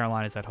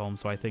 Carolina's at home,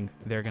 so I think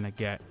they're going to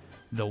get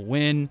the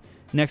win.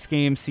 Next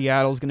game,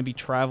 Seattle's going to be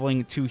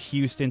traveling to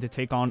Houston to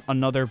take on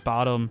another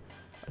bottom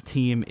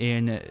team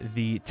in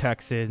the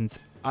Texans.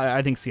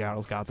 I think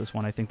Seattle's got this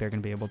one. I think they're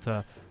going to be able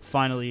to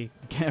finally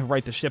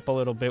right the ship a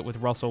little bit with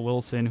Russell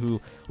Wilson, who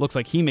looks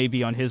like he may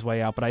be on his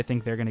way out, but I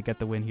think they're going to get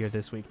the win here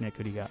this week. Nick,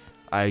 who do you got?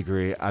 I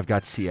agree. I've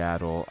got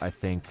Seattle. I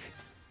think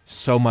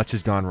so much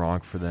has gone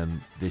wrong for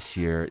them this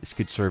year. This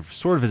could serve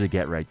sort of as a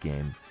get-right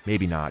game.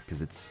 Maybe not,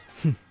 because it's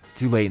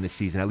too late in the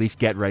season. At least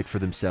get right for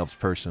themselves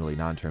personally,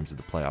 not in terms of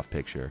the playoff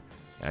picture.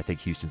 And I think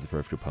Houston's the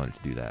perfect opponent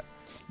to do that.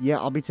 Yeah,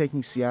 I'll be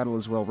taking Seattle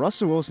as well.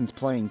 Russell Wilson's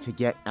playing to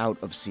get out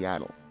of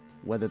Seattle,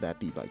 whether that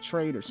be by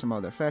trade or some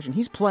other fashion.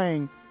 He's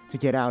playing to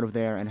get out of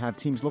there and have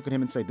teams look at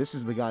him and say, this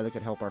is the guy that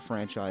could help our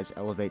franchise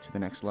elevate to the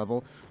next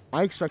level.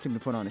 I expect him to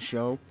put on a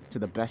show to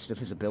the best of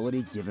his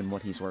ability, given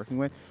what he's working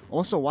with.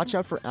 Also, watch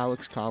out for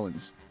Alex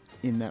Collins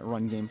in that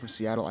run game for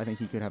Seattle. I think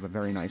he could have a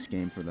very nice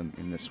game for them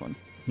in this one.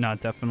 No,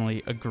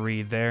 definitely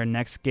agree there.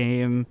 Next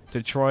game,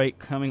 Detroit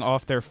coming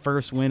off their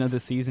first win of the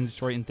season.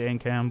 Detroit and Dan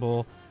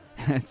Campbell.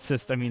 It's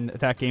just, I mean,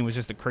 that game was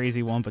just a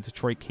crazy one, but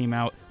Detroit came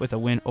out with a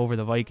win over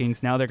the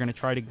Vikings. Now they're going to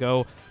try to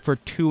go for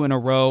 2 in a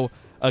row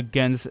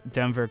against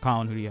Denver.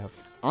 Colin, who do you have?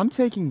 I'm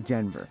taking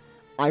Denver.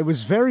 I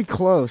was very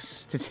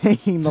close to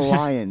taking the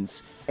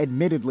Lions,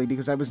 admittedly,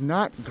 because I was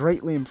not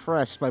greatly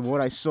impressed by what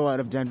I saw out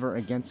of Denver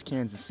against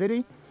Kansas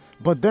City.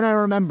 But then I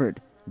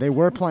remembered They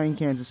were playing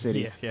Kansas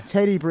City. Yeah.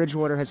 Teddy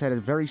Bridgewater has had a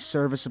very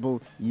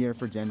serviceable year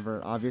for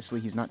Denver. Obviously,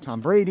 he's not Tom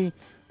Brady,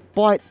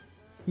 but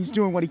he's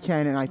doing what he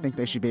can, and I think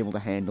they should be able to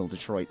handle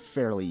Detroit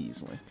fairly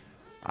easily.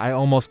 I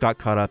almost got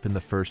caught up in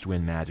the first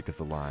win magic of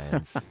the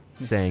Lions,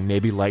 saying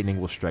maybe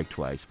lightning will strike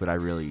twice, but I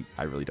really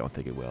don't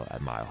think it will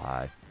at Mile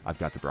High. I've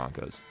got the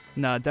Broncos.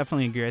 No,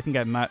 definitely agree. I think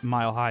at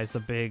Mile High is the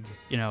big,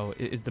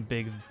 is the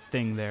big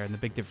thing there and the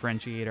big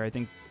differentiator. I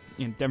think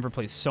Denver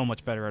plays so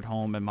much better at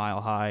home at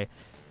Mile High.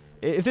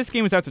 If this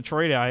game was at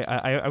Detroit,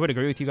 I would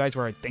agree with you guys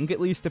where I think at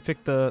least to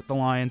pick the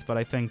Lions, but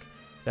I think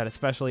that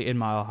especially in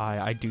Mile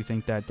High, I do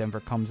think that Denver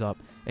comes up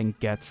and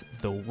gets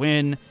the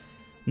win.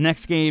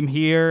 Next game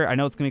here, I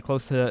know it's going to be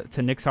close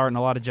to Nick's heart and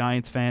a lot of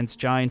Giants fans.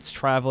 Giants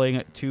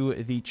traveling to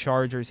the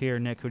Chargers here.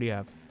 Nick, who do you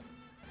have?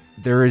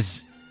 There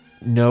is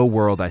no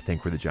world, I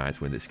think, where the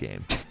Giants win this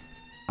game.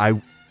 I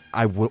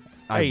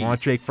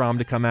want Jake Fromm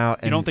to come out.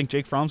 And you don't think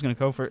Jake Fromm's going to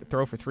throw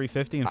for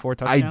 350 and 4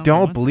 touchdowns? I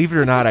don't, believe it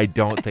or not, I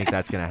don't think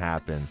that's going to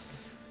happen.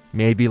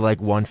 Maybe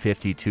like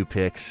 150, 2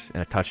 picks,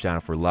 and a touchdown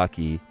if we're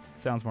lucky.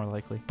 Sounds more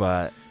likely.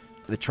 But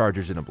the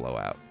Chargers in a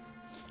blowout.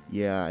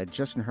 Yeah,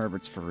 Justin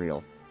Herbert's for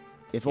real.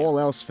 If all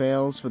else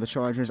fails for the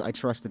Chargers, I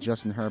trust that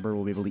Justin Herbert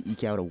will be able to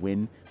eke out a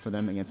win for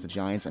them against the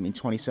Giants. I mean,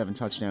 27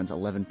 touchdowns,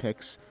 11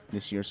 picks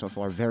this year so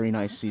far. Very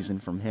nice season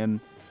from him.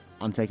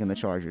 I'm taking the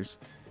Chargers.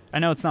 I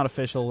know it's not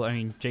official. I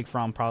mean, Jake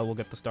Fromm probably will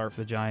get the start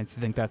for the Giants.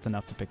 I think that's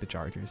enough to pick the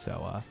Chargers.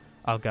 So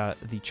I've got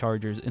the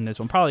Chargers in this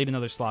one. Probably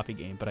another sloppy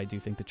game, but I do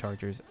think the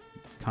Chargers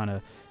kind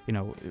of,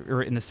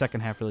 in the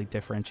second half really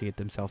differentiate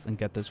themselves and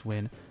get this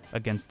win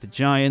against the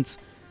Giants.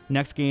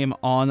 Next game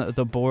on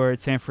the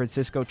board, San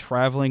Francisco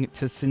traveling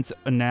to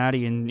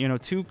Cincinnati,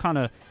 and two kind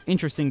of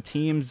interesting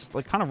teams,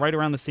 like kind of right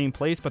around the same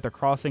place, but they're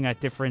crossing at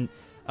different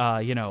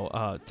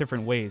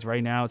different ways.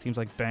 Right now, it seems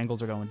like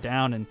Bengals are going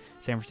down and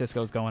San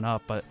Francisco is going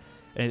up, but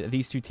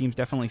these two teams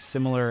definitely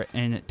similar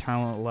in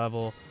talent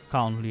level.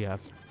 Colin, who do you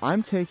have?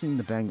 I'm taking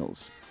the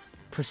Bengals,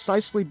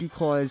 precisely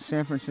because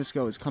San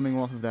Francisco is coming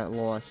off of that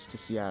loss to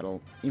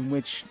Seattle, in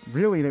which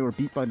really they were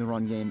beat by the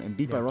run game and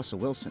beat by Russell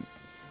Wilson.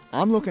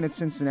 I'm looking at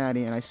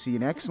Cincinnati, and I see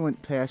an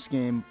excellent pass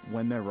game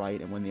when they're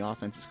right and when the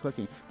offense is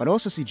clicking. But I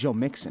also see Joe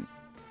Mixon,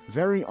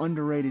 very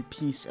underrated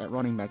piece at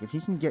running back. If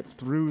he can get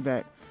through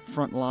that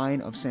front line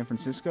of San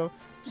Francisco,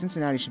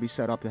 Cincinnati should be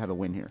set up to have a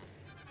win here.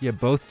 Yeah,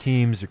 both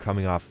teams are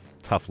coming off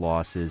tough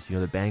losses. The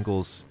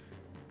Bengals,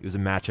 it was a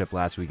matchup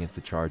last week against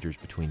the Chargers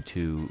between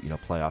two,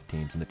 playoff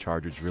teams, and the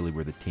Chargers really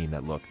were the team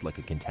that looked like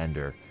a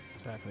contender.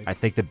 Exactly. I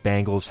think the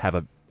Bengals have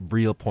a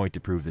real point to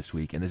prove this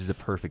week, and this is a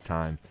perfect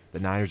time. The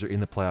Niners are in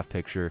the playoff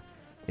picture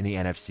in the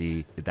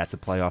NFC. That's a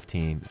playoff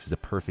team. This is a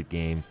perfect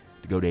game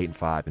to go to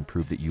 8-5 and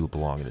prove that you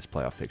belong in this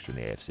playoff picture in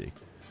the AFC.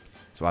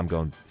 So I'm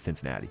going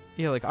Cincinnati.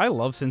 Yeah, I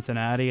love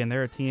Cincinnati, and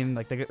they're a team,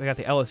 they got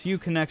the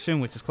LSU connection,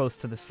 which is close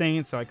to the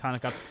Saints, so I kind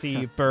of got to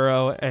see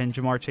Burrow and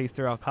Jamar Chase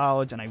throughout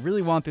college, and I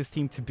really want this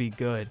team to be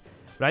good.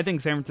 But I think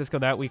San Francisco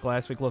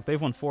last week, look,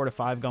 they've won 4 to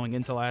 5 going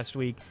into last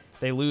week.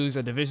 They lose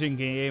a division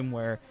game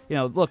where,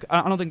 look,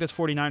 I don't think this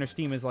 49ers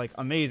team is,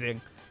 amazing,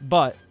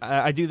 but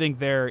I do think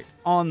they're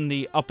on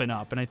the up and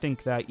up. And I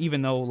think that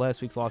even though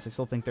last week's loss, I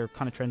still think they're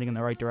kind of trending in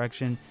the right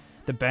direction.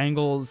 The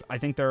Bengals, I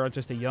think they're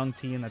just a young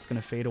team that's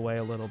going to fade away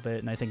a little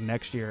bit, and I think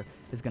next year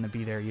is going to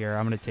be their year.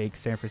 I'm going to take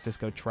San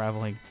Francisco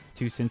traveling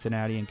to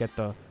Cincinnati and get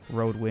the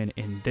road win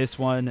in this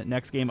one.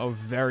 Next game, a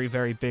very,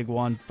 very big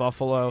one.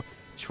 Buffalo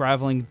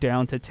traveling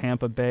down to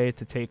Tampa Bay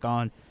to take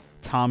on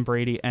Tom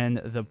Brady and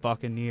the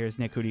Buccaneers.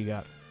 Nick, who do you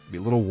got? Be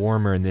a little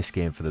warmer in this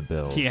game for the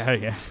Bills.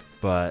 Yeah.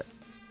 But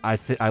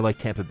I like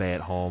Tampa Bay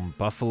at home.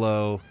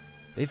 Buffalo,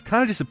 they've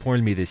kind of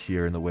disappointed me this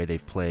year in the way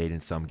they've played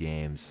in some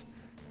games,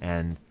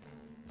 and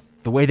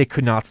the way they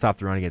could not stop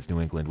the run against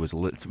New England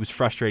was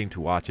frustrating to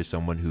watch as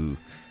someone who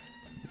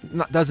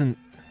doesn't.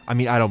 I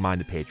mean, I don't mind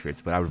the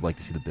Patriots, but I would like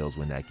to see the Bills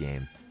win that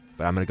game.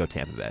 But I'm going to go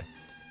Tampa Bay.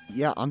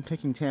 Yeah, I'm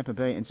picking Tampa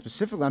Bay, and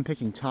specifically I'm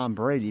picking Tom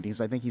Brady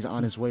because I think he's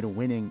on his way to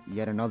winning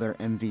yet another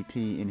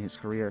MVP in his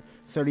career.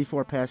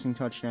 34 passing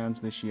touchdowns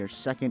this year,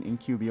 second in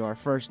QBR,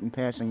 first in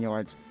passing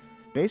yards.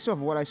 Based off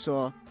what I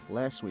saw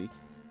last week,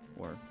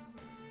 or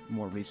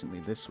more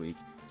recently this week,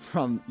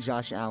 from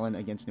Josh Allen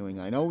against New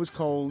England. I know it was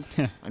cold.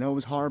 I know it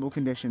was horrible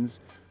conditions.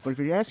 But if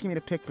you're asking me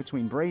to pick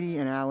between Brady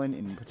and Allen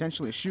in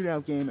potentially a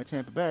shootout game at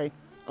Tampa Bay,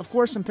 of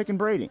course I'm picking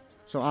Brady.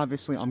 So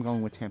obviously I'm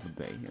going with Tampa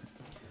Bay here.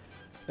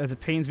 As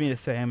it pains me to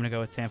say, I'm going to go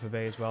with Tampa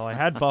Bay as well. I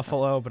had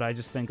Buffalo, but I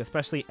just think,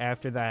 especially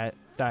after that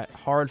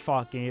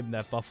hard-fought game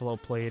that Buffalo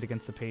played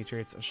against the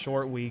Patriots, a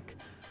short week,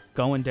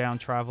 going down,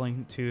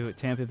 traveling to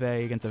Tampa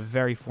Bay against a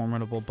very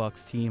formidable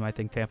Bucs team, I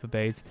think Tampa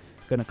Bay's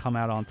going to come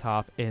out on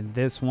top in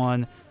this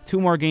one. 2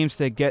 more games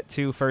to get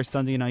to. First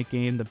Sunday night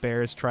game, the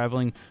Bears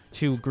traveling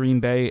to Green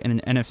Bay in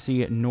an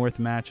NFC North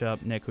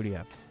matchup. Nick, who do you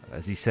have?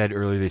 As he said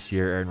earlier this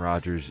year, Aaron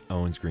Rodgers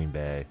owns Green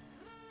Bay.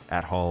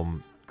 At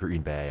home,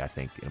 Green Bay, I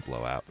think, in a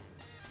blowout.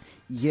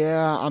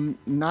 Yeah, I'm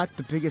not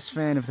the biggest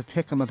fan of the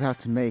pick I'm about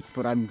to make,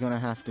 but I'm going to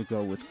have to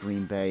go with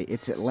Green Bay.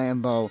 It's at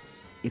Lambeau.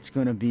 It's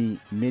going to be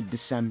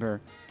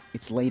mid-December.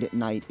 It's late at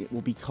night. It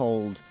will be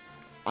cold.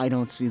 I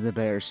don't see the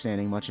Bears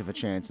standing much of a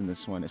chance in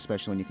this one,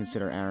 especially when you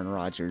consider Aaron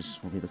Rodgers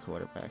will be the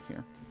quarterback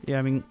here. Yeah,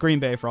 I mean, Green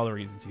Bay for all the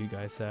reasons you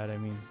guys said. I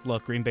mean,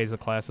 look, Green Bay's the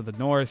class of the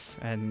North,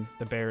 and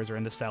the Bears are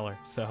in the cellar.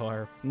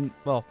 So,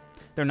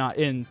 they're not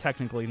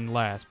technically in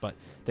last, but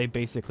they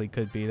basically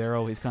could be. They're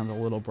always kind of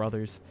the little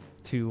brothers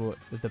to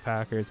the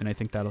Packers, and I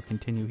think that'll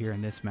continue here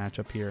in this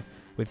matchup here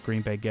with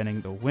Green Bay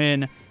getting the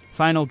win.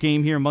 Final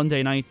game here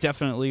Monday night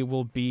definitely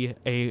will be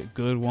a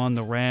good one.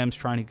 The Rams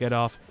trying to get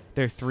off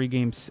their 3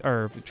 games,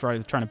 or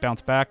trying to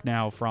bounce back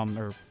now from,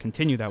 or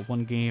continue that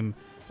 1-game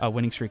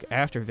winning streak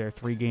after their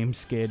 3-game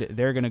skid.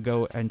 They're going to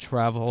go and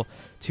travel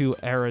to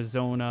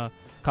Arizona.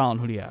 Colin,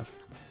 who do you have?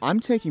 I'm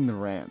taking the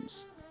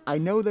Rams. I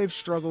know they've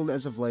struggled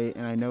as of late,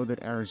 and I know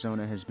that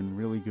Arizona has been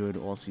really good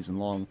all season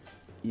long,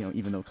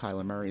 even though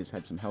Kyler Murray has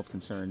had some health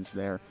concerns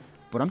there.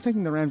 But I'm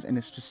taking the Rams,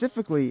 and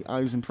specifically, I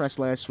was impressed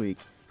last week,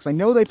 because I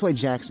know they played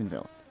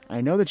Jacksonville.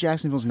 I know that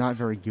Jacksonville's not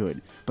very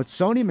good, but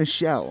Sony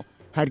Michel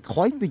had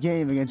quite the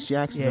game against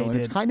Jacksonville, and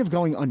it's kind of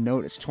going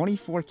unnoticed.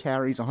 24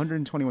 carries,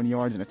 121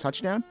 yards, and a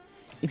touchdown.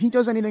 If he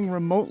does anything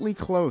remotely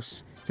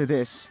close to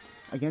this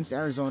against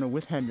Arizona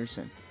with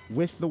Henderson,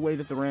 with the way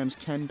that the Rams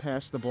can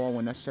pass the ball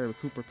when necessary with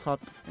Cooper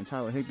Kupp and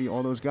Tyler Higbee,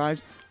 all those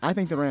guys, I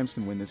think the Rams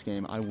can win this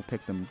game. I will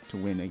pick them to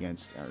win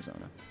against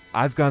Arizona.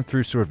 I've gone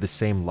through sort of the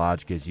same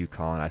logic as you,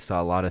 Colin. I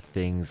saw a lot of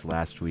things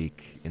last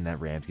week in that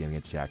Rams game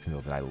against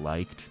Jacksonville that I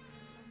liked,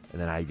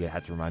 and then I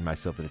had to remind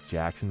myself that it's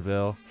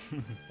Jacksonville.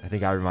 I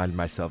think I reminded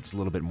myself just a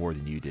little bit more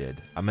than you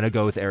did. I'm going to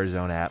go with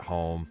Arizona at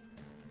home.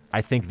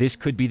 I think this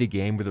could be the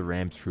game where the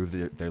Rams prove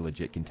that they're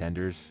legit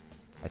contenders.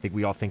 I think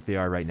we all think they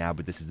are right now,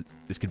 but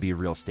this could be a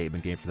real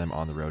statement game for them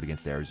on the road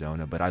against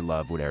Arizona. But I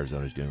love what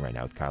Arizona's doing right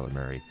now with Kyler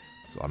Murray,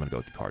 so I'm going to go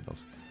with the Cardinals.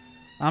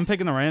 I'm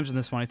picking the Rams in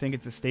this one. I think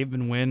it's a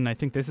statement win. I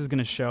think this is going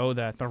to show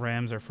that the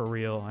Rams are for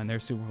real and they're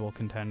Super Bowl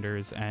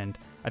contenders, and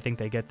I think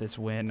they get this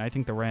win. I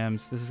think the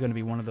Rams, this is going to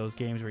be one of those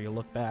games where you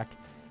look back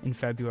in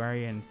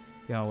February and,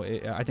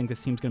 I think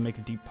this team's going to make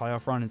a deep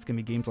playoff run. It's going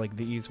to be games like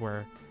these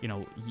where,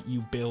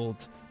 you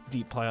build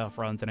deep playoff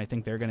runs, and I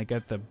think they're going to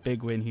get the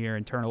big win here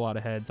and turn a lot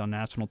of heads on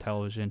national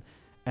television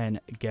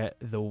and get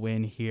the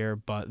win here.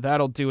 But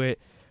that'll do it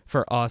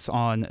for us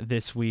on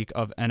this week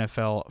of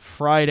NFL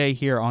Friday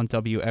here on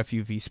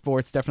WFUV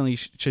Sports. Definitely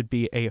should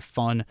be a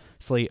fun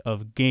slate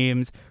of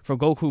games. For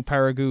Goku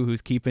Paragu,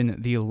 who's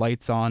keeping the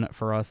lights on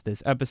for us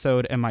this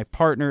episode, and my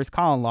partners,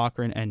 Colin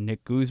Loughran and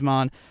Nick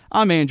Guzman,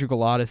 I'm Andrew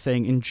Gullotta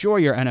saying enjoy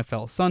your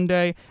NFL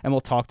Sunday, and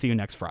we'll talk to you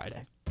next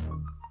Friday.